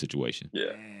Michael Orr situation.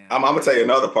 Yeah. I'm going to tell you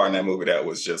another part in that movie that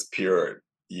was just pure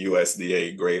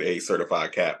USDA grade A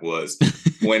certified cap was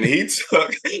when he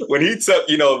took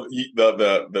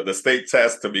the state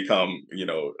test to become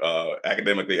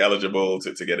academically eligible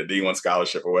to get a D1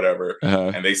 scholarship or whatever,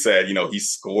 and they said he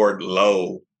scored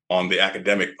low on the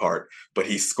academic part, but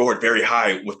he scored very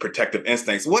high with protective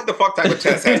instincts. What the fuck type of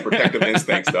test has protective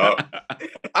instincts, dog?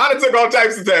 I done took all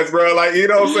types of tests, bro. Like, you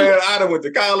know what I'm saying? I done went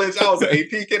to college. I was an AP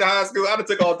kid in high school. I done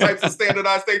took all types of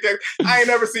standardized state tests. I ain't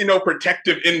never seen no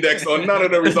protective index on none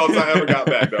of the results I ever got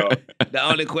back, dog. The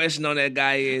only question on that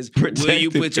guy is, will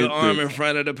you put your arm in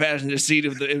front of the passenger seat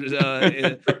if the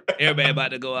airbag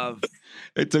about to go off?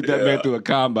 They took that man through a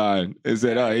combine and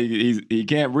said, he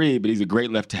can't read, but he's a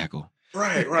great left tackle.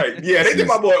 Right. Yeah, they did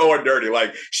my boy Orr dirty.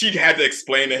 Like, she had to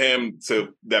explain to him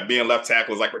that being left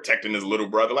tackle is like protecting his little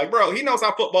brother. Like, bro, he knows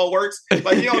how football works.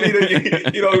 Like, you don't need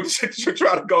to,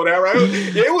 try to go there, right?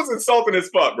 Yeah, it was insulting as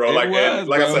fuck, bro. Like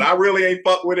I said, I really ain't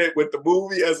fuck with it with the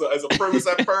movie as a premise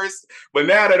at first. But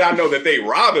now that I know that they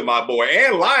robbing my boy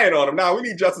and lying on him, now we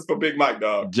need justice for Big Mike,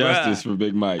 dog. Justice for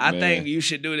Big Mike, I think you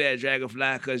should do that,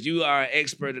 Dragonfly, because you are an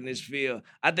expert in this field.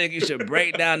 I think you should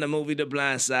break down the movie The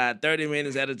Blind Side 30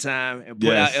 minutes at a time and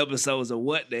put out episodes of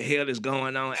what the hell is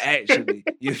going on actually.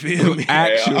 You feel me?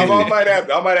 Actually. I might have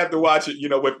to watch it,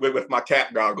 with my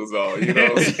cap goggles on, you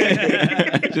know what I'm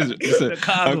saying? just a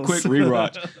quick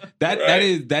rewatch.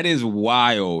 That is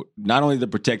wild. Not only the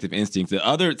protective instincts, the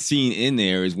other scene in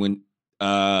there is when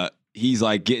he's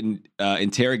like getting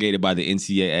interrogated by the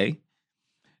NCAA.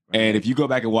 And if you go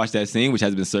back and watch that scene, which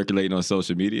has been circulating on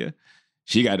social media,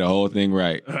 she got the whole thing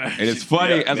right. And it's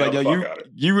funny. I was like, yo,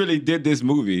 you really did this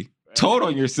movie. Told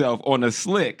on yourself on a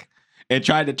slick and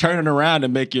tried to turn it around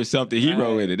and make yourself the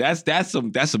hero in it. That's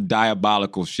some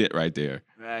diabolical shit right there.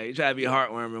 Right. You try to be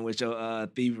heartwarming with your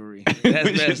thievery.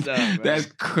 That's messed up, bro. That's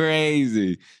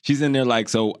crazy. She's in there like,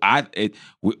 so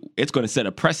it's going to set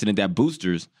a precedent that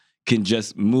boosters can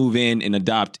just move in and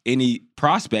adopt any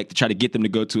prospect to try to get them to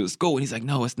go to a school. And he's like,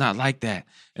 no, it's not like that.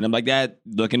 And I'm like, that,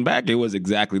 looking back, it was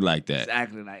exactly like that.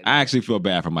 Exactly like that. I actually feel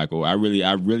bad for Michael. I really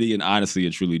and honestly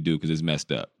and truly do, because it's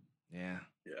messed up. Yeah.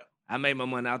 I made my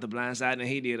money out the blind side than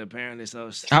he did, apparently.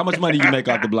 So how much money you make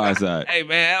off the blind side? Hey,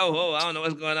 man, I don't know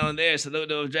what's going on there. Salute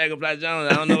to DragonflyJonez.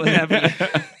 I don't know what's happening.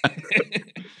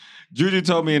 Juju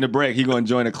told me in the break he going to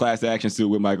join a class action suit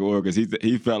with Michael Orr because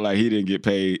he felt like he didn't get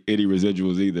paid any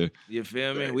residuals either. You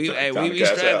feel me? We be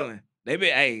struggling. They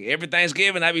be every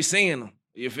Thanksgiving I be seeing them.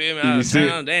 You feel me?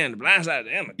 Damn, the blind side.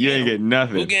 Damn, you ain't getting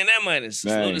nothing. Who getting that money?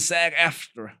 Salute to SAG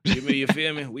after. You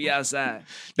feel me? We outside.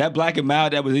 That black and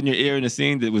mild that was in your ear in the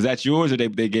scene, was that yours or they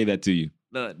gave that to you?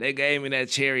 Look, they gave me that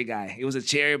cherry guy. It was a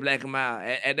cherry black and mild.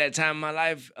 At that time in my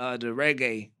life, the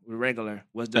reggae regular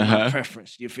was my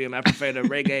preference. You feel me? I prefer the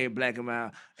reggae black and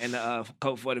mild and the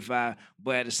Coke 45.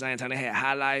 But at the same time, they had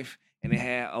High Life and they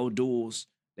had O'Doul's.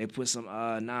 They put some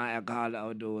non-alcoholic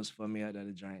O'Doul's for me out there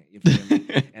to drink. You feel me?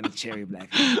 And a cherry black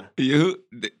and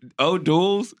mild.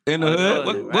 O'Doul's in the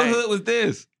hood? What hood was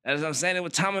this? That's what I'm saying. It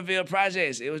was Thomasville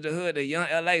Projects. It was the hood, the Young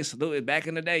LA. Salute back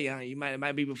in the day, young. It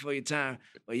might be before your time,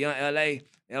 but Young LA,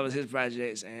 that was his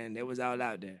projects, and it was all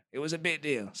out there. It was a big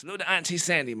deal. Salute to Auntie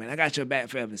Sandy, man. I got your back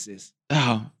forever, sis.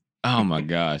 Oh my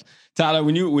gosh, Tyler.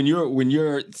 When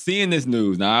you're seeing this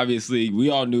news now, obviously we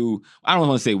all knew. I don't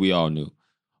want to say we all knew,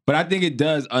 but I think it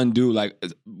does undo, like,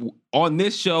 on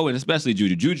this show, and especially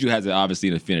Juju. Juju has obviously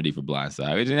an affinity for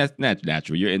Blindside, and that's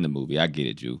natural. You're in the movie. I get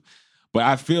it, Ju. But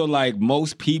I feel like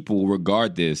most people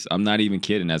regard this, I'm not even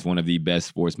kidding, as one of the best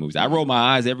sports movies. I roll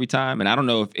my eyes every time, and I don't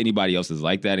know if anybody else is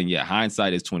like that, and yet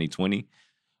hindsight is 20/20.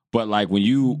 But like when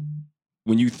you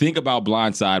think about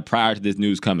Blindside prior to this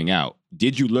news coming out,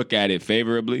 did you look at it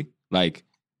favorably? Like,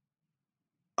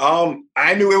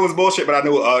 I knew it was bullshit, but I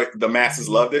knew the masses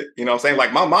loved it. You know what I'm saying?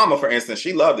 Like my mama, for instance,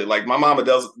 she loved it. Like my mama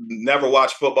never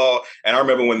watch football. And I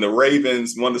remember when the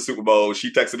Ravens won the Super Bowl,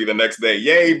 she texted me the next day,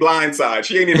 yay, Blindside.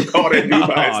 She ain't even called that dude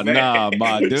by his name.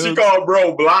 My dude. She called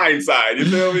bro Blindside. You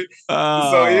feel me?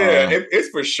 So yeah, it's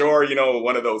for sure,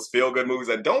 one of those feel-good movies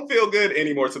that don't feel good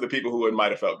anymore to the people who it might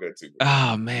have felt good to.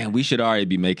 Oh, man, we should already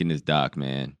be making this doc,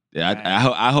 man.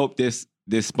 I hope this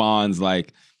spawns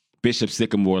like Bishop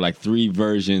Sycamore, like 3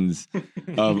 versions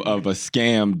of a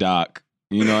scam doc.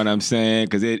 You know what I'm saying?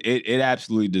 Because it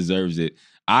absolutely deserves it.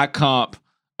 I comp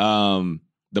The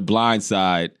Blind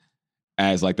Side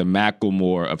as like the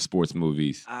Macklemore of sports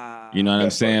movies. You know what I'm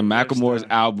saying? Macklemore's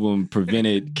album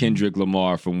prevented Kendrick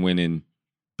Lamar from winning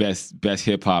best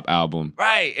hip hop album.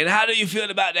 Right. And how do you feel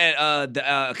about that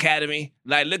the Academy?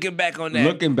 Like looking back on that.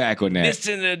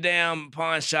 Listen to the damn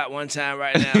pawn shop one time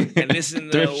right now and listen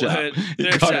to Thrift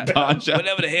shop. Pawn shop.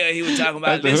 Whatever the hell he was talking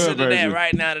about. Listen to that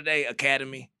right now today,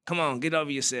 Academy. Come on, get over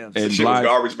yourselves. Shit was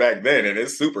garbage back then, and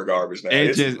it's super garbage now.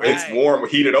 It's warm,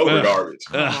 heated over garbage.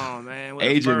 Come on, man. With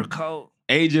a fur coat.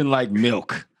 Aging like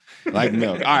milk. Like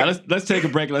milk. All right, let's take a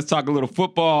break and let's talk a little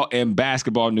football and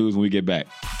basketball news when we get back.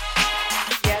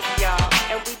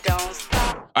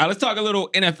 All right, let's talk a little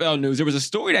NFL news. There was a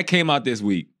story that came out this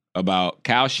week about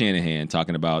Kyle Shanahan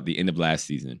talking about the end of last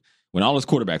season when all his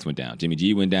quarterbacks went down. Jimmy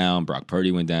G went down, Brock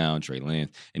Purdy went down, Trey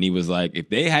Lance. And he was like, if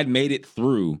they had made it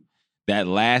through that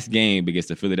last game against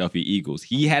the Philadelphia Eagles,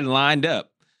 he had lined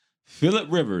up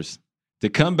Phillip Rivers to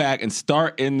come back and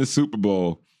start in the Super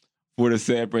Bowl for the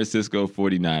San Francisco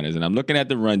 49ers. And I'm looking at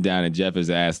the rundown, and Jeff has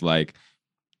asked, like,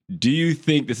 do you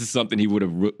think this is something he would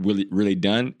have really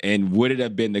done? And would it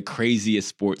have been the craziest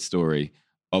sports story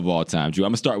of all time? Drew,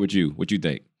 I'm going to start with you. What you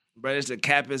think? Bro, it's the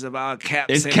capest of all cap.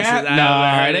 It's cap?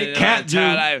 Nah, they cap,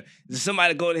 Drew.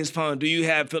 Somebody go to his phone. Do you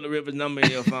have Phillip Rivers' number in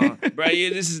your phone? Bro,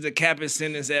 this is the capest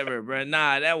sentence ever, bro.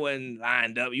 Nah, that wasn't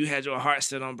lined up. You had your heart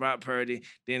set on Brock Purdy.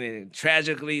 Then it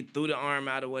tragically threw the arm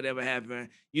out or whatever happened.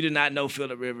 You did not know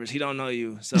Phillip Rivers. He don't know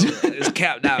you. So it's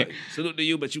capped out. Salute to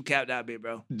you, but you capped out, big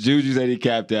bro. Juju said he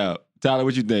capped out. Tyler,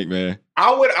 what you think, man?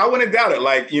 I wouldn't doubt it.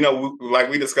 Like, like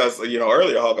we discussed,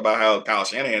 earlier, Hulk, about how Kyle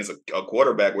Shanahan's a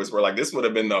quarterback whisperer. Like, this would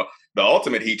have been the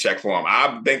ultimate heat check for him.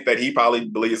 I think that he probably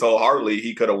believes wholeheartedly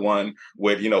he could have won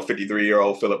with,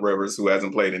 53-year-old Phillip Rivers, who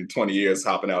hasn't played in 20 years,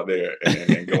 hopping out there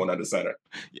and going under center.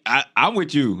 I'm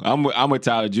with you. I'm with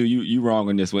Tyler. Ju, you wrong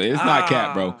on this one. It's not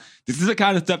cap, bro. This is the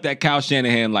kind of stuff that Kyle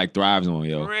Shanahan like thrives on,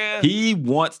 yo. He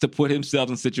wants to put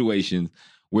himself in situations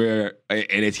where,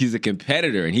 and he's a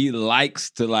competitor, and he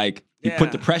likes to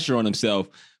put the pressure on himself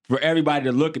for everybody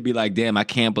to look and be like, damn, I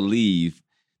can't believe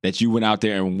that you went out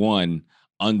there and won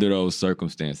under those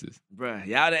circumstances? Bruh,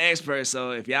 y'all the experts,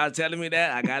 so if y'all telling me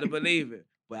that, I gotta believe it.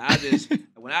 But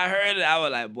when I heard it, I was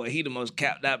like, boy, he the most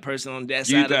capped out person on that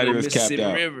side of the Mississippi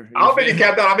River. I don't think he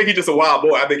capped out. I think he's just a wild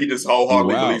boy. I think he just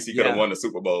wholeheartedly believes he could have won the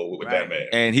Super Bowl with that man.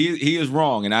 And he is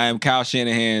wrong. And I am Kyle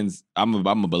Shanahan's. I'm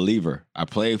a believer. I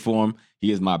played for him.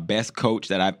 He is my best coach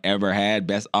that I've ever had.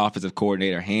 Best offensive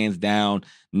coordinator, hands down.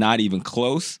 Not even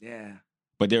close. Yeah.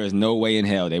 But there is no way in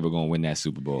hell they were going to win that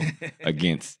Super Bowl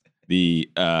against the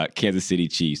Kansas City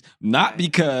Chiefs. Not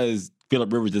because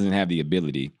Phillip Rivers doesn't have the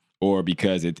ability or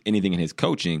because it's anything in his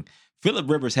coaching. Phillip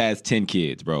Rivers has 10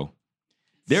 kids, bro.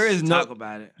 There is Talk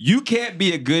about it. You can't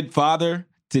be a good father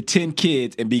to 10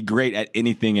 kids and be great at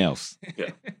anything else. Yeah.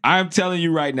 I'm telling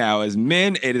you right now, as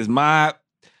men, it is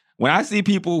when I see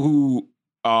people who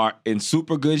are in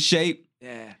super good shape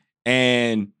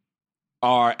and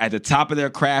are at the top of their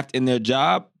craft in their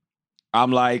job,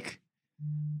 I'm like,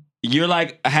 you're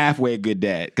like a halfway good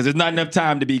dad because there's not enough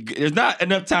time to be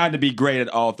great at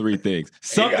all three things.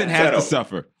 Something has to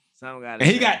suffer. And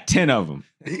he got 10 of them.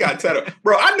 He got 10 of them.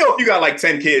 Bro, I know if you got like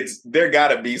 10 kids, there got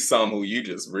to be some who you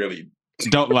just really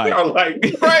don't like. Right?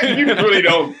 You just really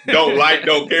don't like,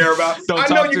 don't care about. I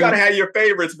know you got to have your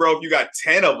favorites, bro, if you got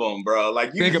 10 of them, bro.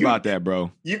 Like, think about that,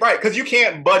 bro. You're right, because you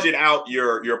can't budget out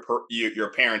your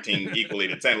parenting equally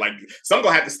to 10. Like, some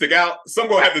going to have to stick out. Some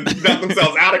going to have to knock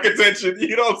themselves out of contention.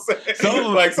 You know what I'm saying? Some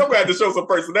going to have to show some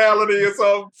personality or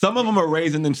something. Some of them are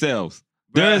raising themselves.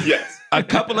 There's a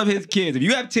couple of his kids. If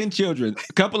you have 10 children,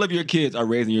 a couple of your kids are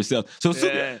raising yourself. So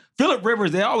Phillip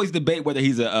Rivers, they always debate whether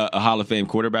he's a Hall of Fame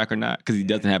quarterback or not because he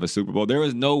doesn't have a Super Bowl. There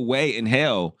is no way in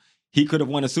hell he could have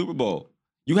won a Super Bowl.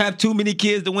 You have too many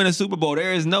kids to win a Super Bowl.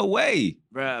 There is no way.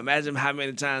 Bruh, imagine how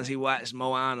many times he watched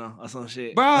Moana or some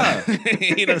shit. Bruh.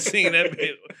 He done seen that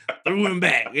bit through and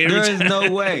back. There is no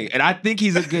way. And I think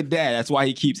he's a good dad. That's why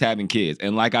he keeps having kids.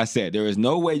 And like I said, there is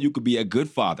no way you could be a good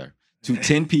father to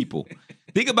 10 people.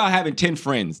 Think about having 10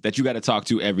 friends that you got to talk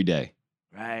to every day.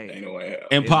 Right. Ain't no way.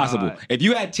 Impossible. If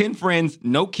you had 10 friends,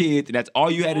 no kids, and that's all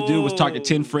you had to do was talk to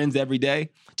 10 friends every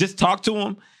day, just talk to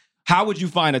them, how would you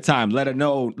find a time? Let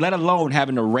alone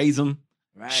having to raise them,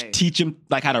 teach them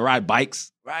like how to ride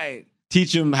bikes,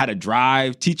 teach them how to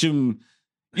drive, teach them,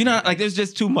 like there's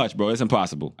just too much, bro. It's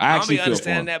impossible. I actually feel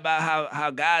understand that about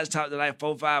how guys talk to like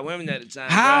 4-5 women at the time.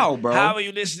 How, bro? How are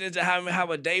you listening to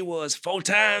how a day was 4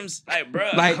 times? Like, bro,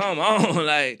 come on,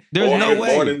 like there's no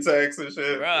way. Morning text and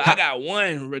shit, bro. I got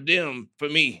one redeem for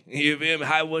me. You feel me?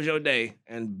 How was your day?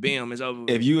 And bam, it's over.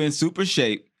 If you in super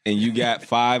shape and you got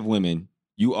 5 women,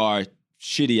 you are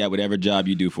shitty at whatever job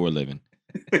you do for a living.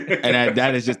 And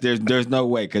that is just there's no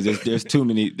way because there's too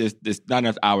many. There's not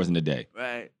enough hours in the day.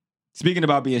 Right. Speaking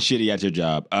about being shitty at your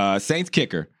job, Saints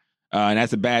kicker, and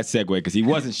that's a bad segue because he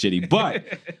wasn't shitty. But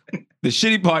the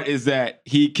shitty part is that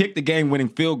he kicked the game-winning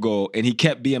field goal, and he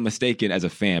kept being mistaken as a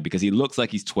fan because he looks like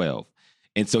he's 12.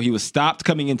 And so he was stopped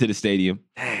coming into the stadium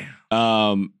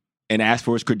and asked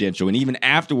for his credential. And even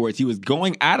afterwards, he was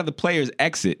going out of the player's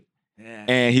exit,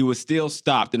 and he was still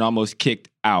stopped and almost kicked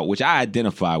out, which I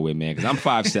identify with, man, because I'm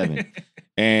 5'7".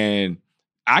 And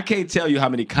I can't tell you how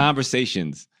many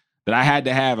conversations that I had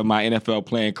to have in my NFL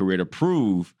playing career to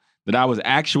prove that I was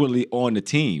actually on the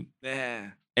team.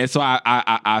 Yeah. And so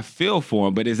I feel for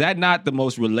him, but is that not the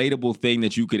most relatable thing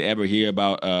that you could ever hear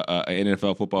about an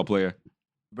NFL football player?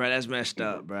 Bro, that's messed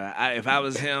up, bro. If I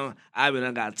was him, I would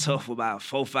have got tough with about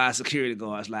 4-5 security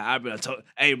guards. Like, I would have told,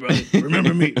 hey, bro,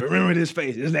 remember me. Remember this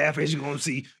face. This is that face you're going to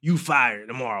see. You fired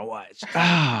tomorrow. Watch.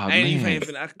 I'm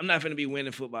not finna be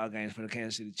winning football games for the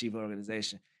Kansas City Chiefs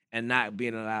organization and not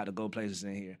being allowed to go places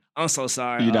in here. I'm so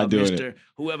sorry, You're not doing Mr. it.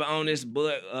 Whoever owned this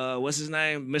book, what's his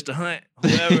name? Mr. Hunt,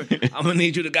 whoever. I'm going to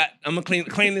need you to I'm going to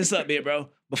clean this up here, bro,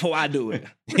 before I do it.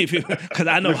 Because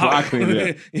I know how I clean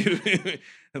it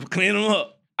up. Clean them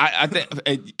up. I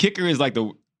think kicker is like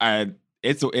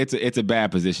it's a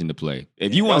bad position to play.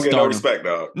 If you want to start, no respect,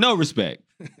 dog. No respect.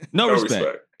 No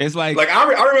respect. It's like I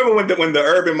remember when the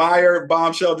Urban Meyer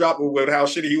bombshell dropped with how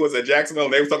shitty he was at Jacksonville,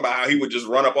 and they were talking about how he would just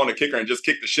run up on the kicker and just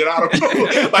kick the shit out of him.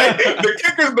 Like the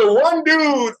kicker's the one dude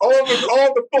on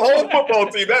the whole football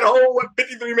team, that whole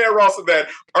 53-man roster that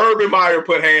Urban Meyer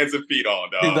put hands and feet on.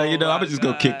 Dog. He's like, I'm just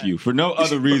gonna kick you for no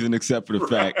other reason except for the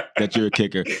fact that you're a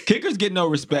kicker. Kickers get no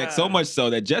respect, so much so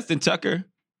that Justin Tucker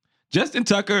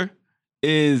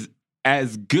is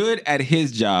as good at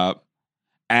his job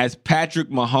as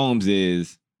Patrick Mahomes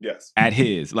is at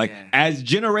his. As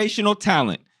generational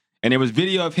talent. And there was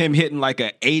video of him hitting like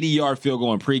an 80-yard field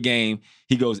goal in pregame.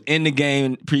 He goes in the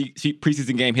game,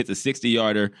 preseason game, hits a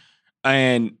 60-yarder,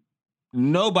 and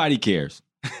nobody cares.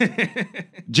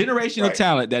 Generational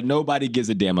talent that nobody gives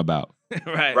a damn about.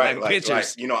 right. Right. Like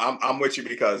pictures. I'm with you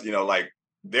because,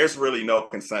 there's really no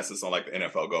consensus on like the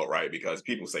NFL GOAT, right? Because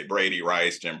people say Brady,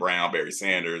 Rice, Jim Brown, Barry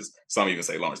Sanders. Some even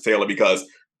say Lawrence Taylor because,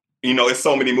 it's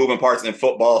so many moving parts in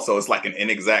football. So it's like an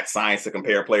inexact science to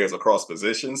compare players across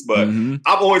positions. But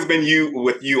I've always been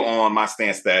with you on my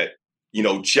stance that,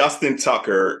 Justin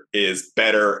Tucker is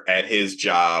better at his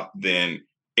job than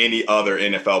any other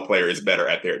NFL player is better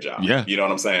at their job. Yeah. You know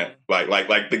what I'm saying?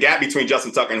 Like the gap between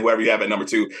Justin Tucker and whoever you have at number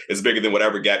 2 is bigger than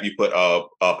whatever gap you put a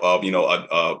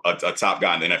top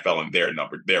guy in the NFL and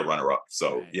their runner up.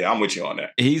 So yeah, I'm with you on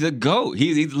that. He's a GOAT.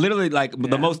 He's literally like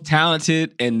the most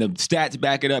talented, and the stats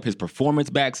back it up. His performance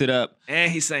backs it up.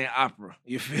 And he's saying opera.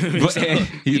 You feel me?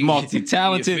 He's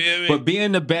multi-talented. But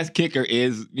being the best kicker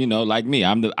is, like me.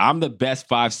 I'm the best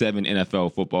 5'7"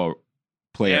 NFL football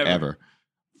player ever.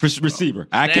 For receiver.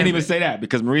 I can't even say that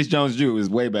because Maurice Jones-Drew is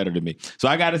way better than me. So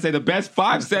I got to say the best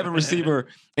 5'7" receiver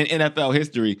in NFL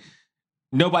history,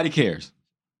 nobody cares.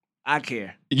 I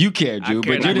care. You care, Drew,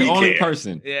 but you're the only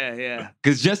person. Yeah.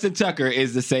 Because Justin Tucker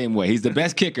is the same way. He's the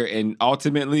best kicker, and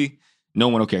ultimately, no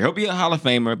one will care. He'll be a Hall of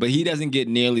Famer, but he doesn't get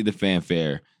nearly the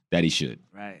fanfare that he should.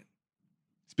 Right.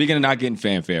 Speaking of not getting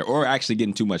fanfare, or actually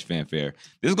getting too much fanfare,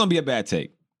 this is going to be a bad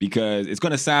take because it's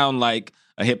going to sound like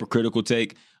a hypocritical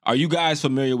take. Are you guys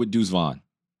familiar with Deuce Vaughn?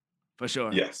 For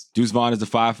sure. Yes. Deuce Vaughn is the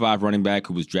 5'5" running back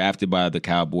who was drafted by the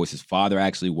Cowboys. His father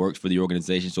actually works for the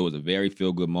organization, so it was a very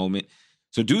feel-good moment.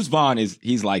 So Deuce Vaughn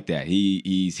he's like that.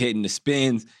 He's hitting the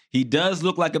spins. He does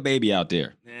look like a baby out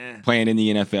there playing in the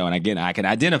NFL. And again, I can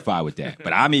identify with that.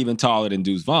 But I'm even taller than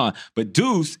Deuce Vaughn. But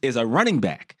Deuce is a running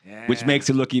back, which makes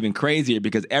it look even crazier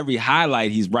because every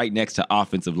highlight he's right next to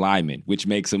offensive linemen, which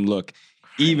makes him look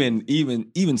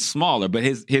even smaller. But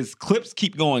his clips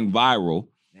keep going viral.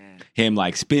 Him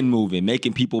like spin moving,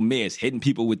 making people miss, hitting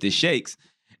people with the shakes.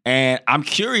 And I'm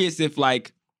curious if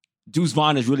like Deuce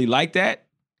Vaughn is really like that.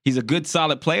 He's a good,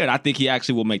 solid player, and I think he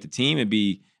actually will make the team and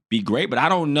be great. But I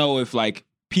don't know if like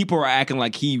people are acting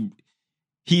like he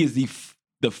is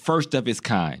the first of his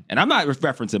kind. And I'm not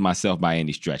referencing myself by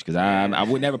any stretch because I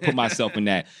would never put myself in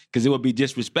that because it would be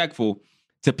disrespectful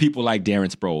to people like Darren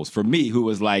Sproles. For me, who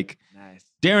was like,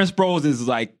 Darren Sproles is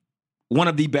like one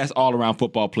of the best all-around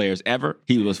football players ever.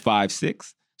 He was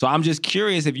 5'6". So I'm just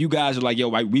curious if you guys are like, yo,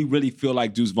 we really feel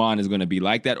like Deuce Vaughn is going to be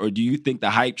like that, or do you think the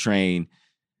hype train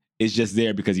is just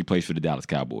there because he plays for the Dallas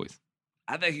Cowboys?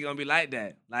 I think he's going to be like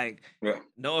that. Like,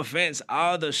 no offense,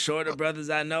 all the shorter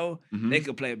brothers I know, they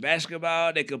could play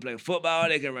basketball, they could play football,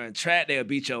 they can run track, they'll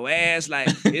beat your ass. Like,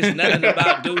 it's nothing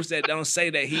about Deuce that don't say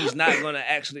that he's not going to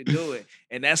actually do it.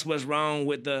 And that's what's wrong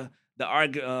with the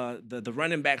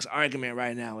running backs argument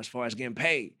right now as far as getting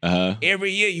paid.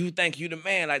 Every year you think you the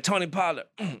man, like Tony Pollard.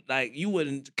 Like,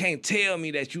 you can't tell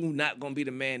me that you not going to be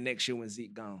the man next year when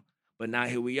Zeke gone. But now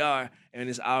here we are, and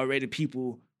it's already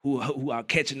people who are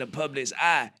catching the public's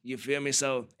eye. You feel me?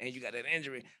 So, and you got that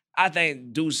injury. I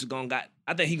think Deuce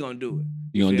I think he gonna do it.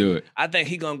 You gonna do it? I think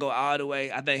he gonna go all the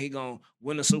way. I think he gonna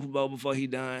win the Super Bowl before he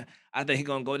done. I think he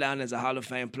gonna go down as a Hall of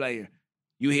Fame player.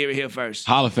 You hear it here first.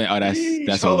 Hall of Fame. Oh,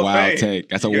 that's a wild take.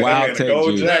 That's a wild take,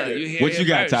 Juju. What you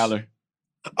got, Tyler?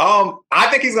 I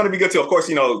think he's gonna be good too. Of course,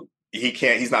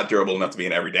 he's not durable enough to be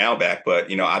an every down back,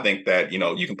 but I think that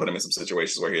you can put him in some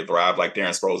situations where he'll thrive. Like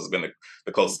Darren Sproles has been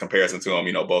the closest comparison to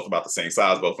him. Both about the same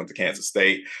size, both went to Kansas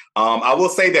State. I will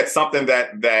say that something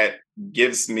that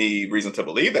gives me reason to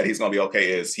believe that he's going to be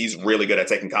okay is he's really good at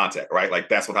taking contact, right? Like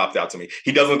that's what hopped out to me.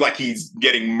 He doesn't look like he's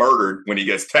getting murdered when he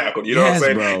gets tackled. You know what I'm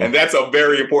saying? Bro. And that's a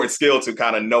very important skill to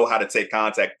kind of know how to take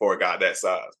contact for a guy that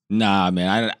size. Nah,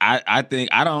 man.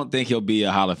 I don't think he'll be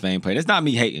a Hall of Fame player. It's not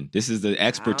me hating. This is the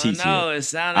expertise here. It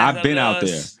sounds like I've been out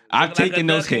there. I've taken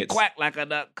those hits. Quack like a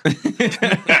duck.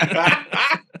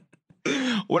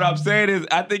 What I'm saying is,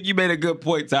 I think you made a good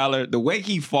point, Tyler. The way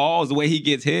he falls, the way he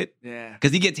gets hit,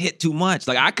 because he gets hit too much.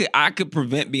 Like I could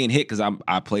prevent being hit because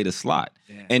I played a slot.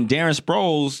 Yeah. And Darren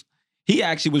Sproles, he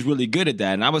actually was really good at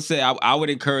that. And I would say I would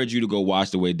encourage you to go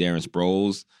watch the way Darren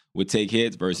Sproles would take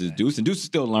hits versus Deuce. And Deuce is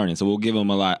still learning, so we'll give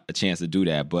him a chance to do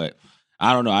that. But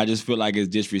I don't know. I just feel like it's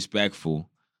disrespectful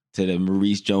to the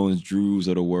Maurice Jones-Drews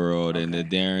of the world and the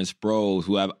Darren Sproles,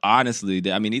 who have honestly,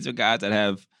 these are guys that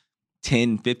have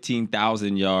 10,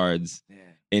 15,000 yards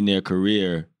in their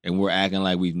career, and we're acting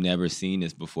like we've never seen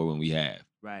this before when we have.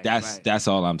 Right. That's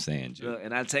all I'm saying, Joe. Look,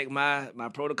 and I take my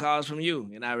protocols from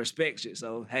you, and I respect it.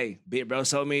 So, hey, big bro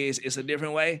told me it's a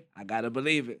different way. I got to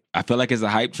believe it. I feel like it's a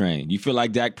hype train. You feel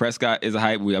like Dak Prescott is a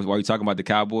hype? While you're talking about the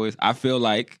Cowboys, I feel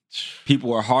like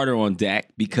people are harder on Dak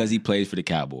because he plays for the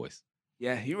Cowboys.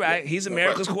 Yeah, you're right. He's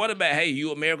America's quarterback. Hey,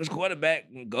 you America's quarterback.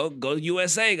 Go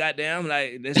USA, goddamn.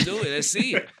 Like, let's do it. Let's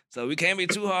see it. So we can't be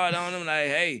too hard on him. Like,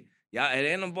 hey, y'all, and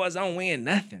then them boys don't win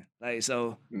nothing. Like,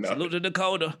 so salute to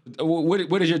Dakota.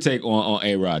 What is your take on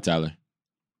A-Rod, Tyler?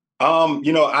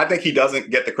 I think he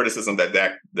doesn't get the criticism that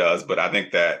Dak does, but I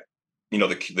think that,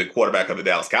 the quarterback of the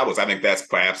Dallas Cowboys, I think that's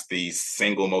perhaps the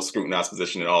single most scrutinized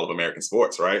position in all of American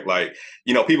sports, right? Like,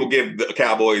 people give the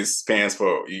Cowboys fans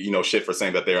for, shit for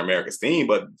saying that they're America's team,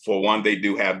 but for one, they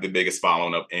do have the biggest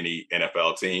following of any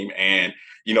NFL team. And,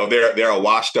 they're a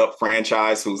washed up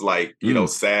franchise who's like,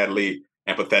 sadly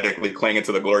and pathetically clinging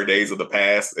to the glory days of the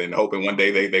past and hoping one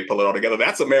day they pull it all together.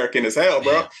 That's American as hell,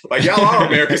 bro. Like, y'all are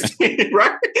America's team,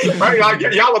 right? Right? Like,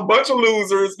 y'all a bunch of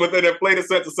losers, but then inflate a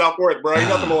sense of self-worth, bro. Ain't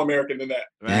nothing more American than that.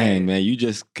 Dang, man, you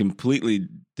just completely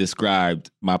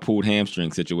described my pulled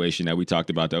hamstring situation that we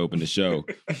talked about to open the show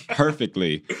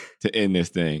perfectly to end this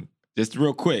thing. Just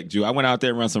real quick, Ju, I went out there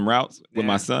and run some routes with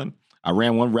my son. I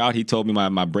ran one route. He told me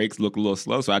my brakes look a little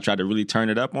slow, so I tried to really turn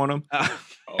it up on him.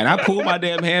 And I pulled my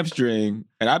damn hamstring,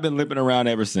 and I've been limping around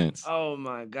ever since. Oh,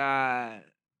 my God.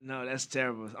 No, that's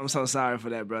terrible. I'm so sorry for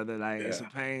that, brother. Like, it's a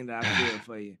pain that I feel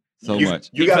for you. Much.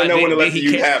 You got to know when to let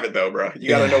you have it, though, bro. You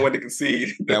got to know when to concede.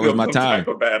 That was my time.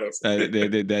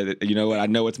 You know what? I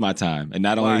know it's my time. And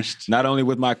not only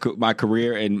with my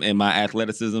career and my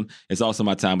athleticism, it's also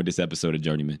my time with this episode of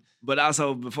Journeyman. But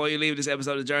also, before you leave this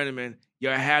episode of Journeyman,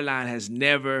 your hairline has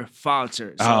never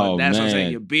faltered. So that's what I'm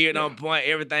saying. Your beard on point,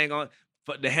 everything on.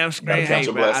 The hamstring, hey,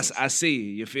 bro, I see you.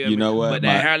 You feel me? You know what? But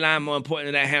that hairline more important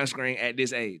than that hamstring at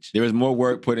this age. There was more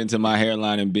work put into my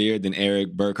hairline and beard than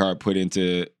Eric Burkhart put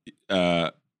into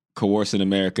coercing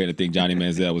America to think Johnny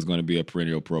Manziel was going to be a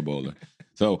perennial Pro Bowler.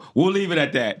 So we'll leave it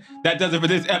at that. That does it for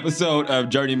this episode of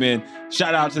Journeyman.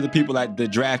 Shout out to the people at the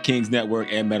DraftKings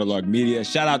Network and Meadowlark Media.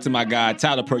 Shout out to my guy,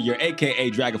 Tyler Puryear,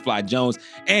 a.k.a. DragonflyJonez,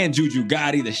 and Juju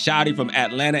Gotti, the shouty from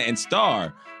Atlanta and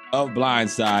star of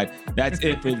Blindside. That's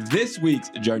it for this week's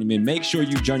Journeyman. Make sure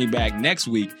you journey back next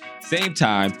week, same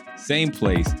time, same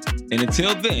place. And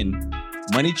until then,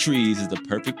 Money Trees is the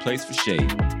perfect place for shade.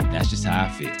 That's just how I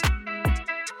feel.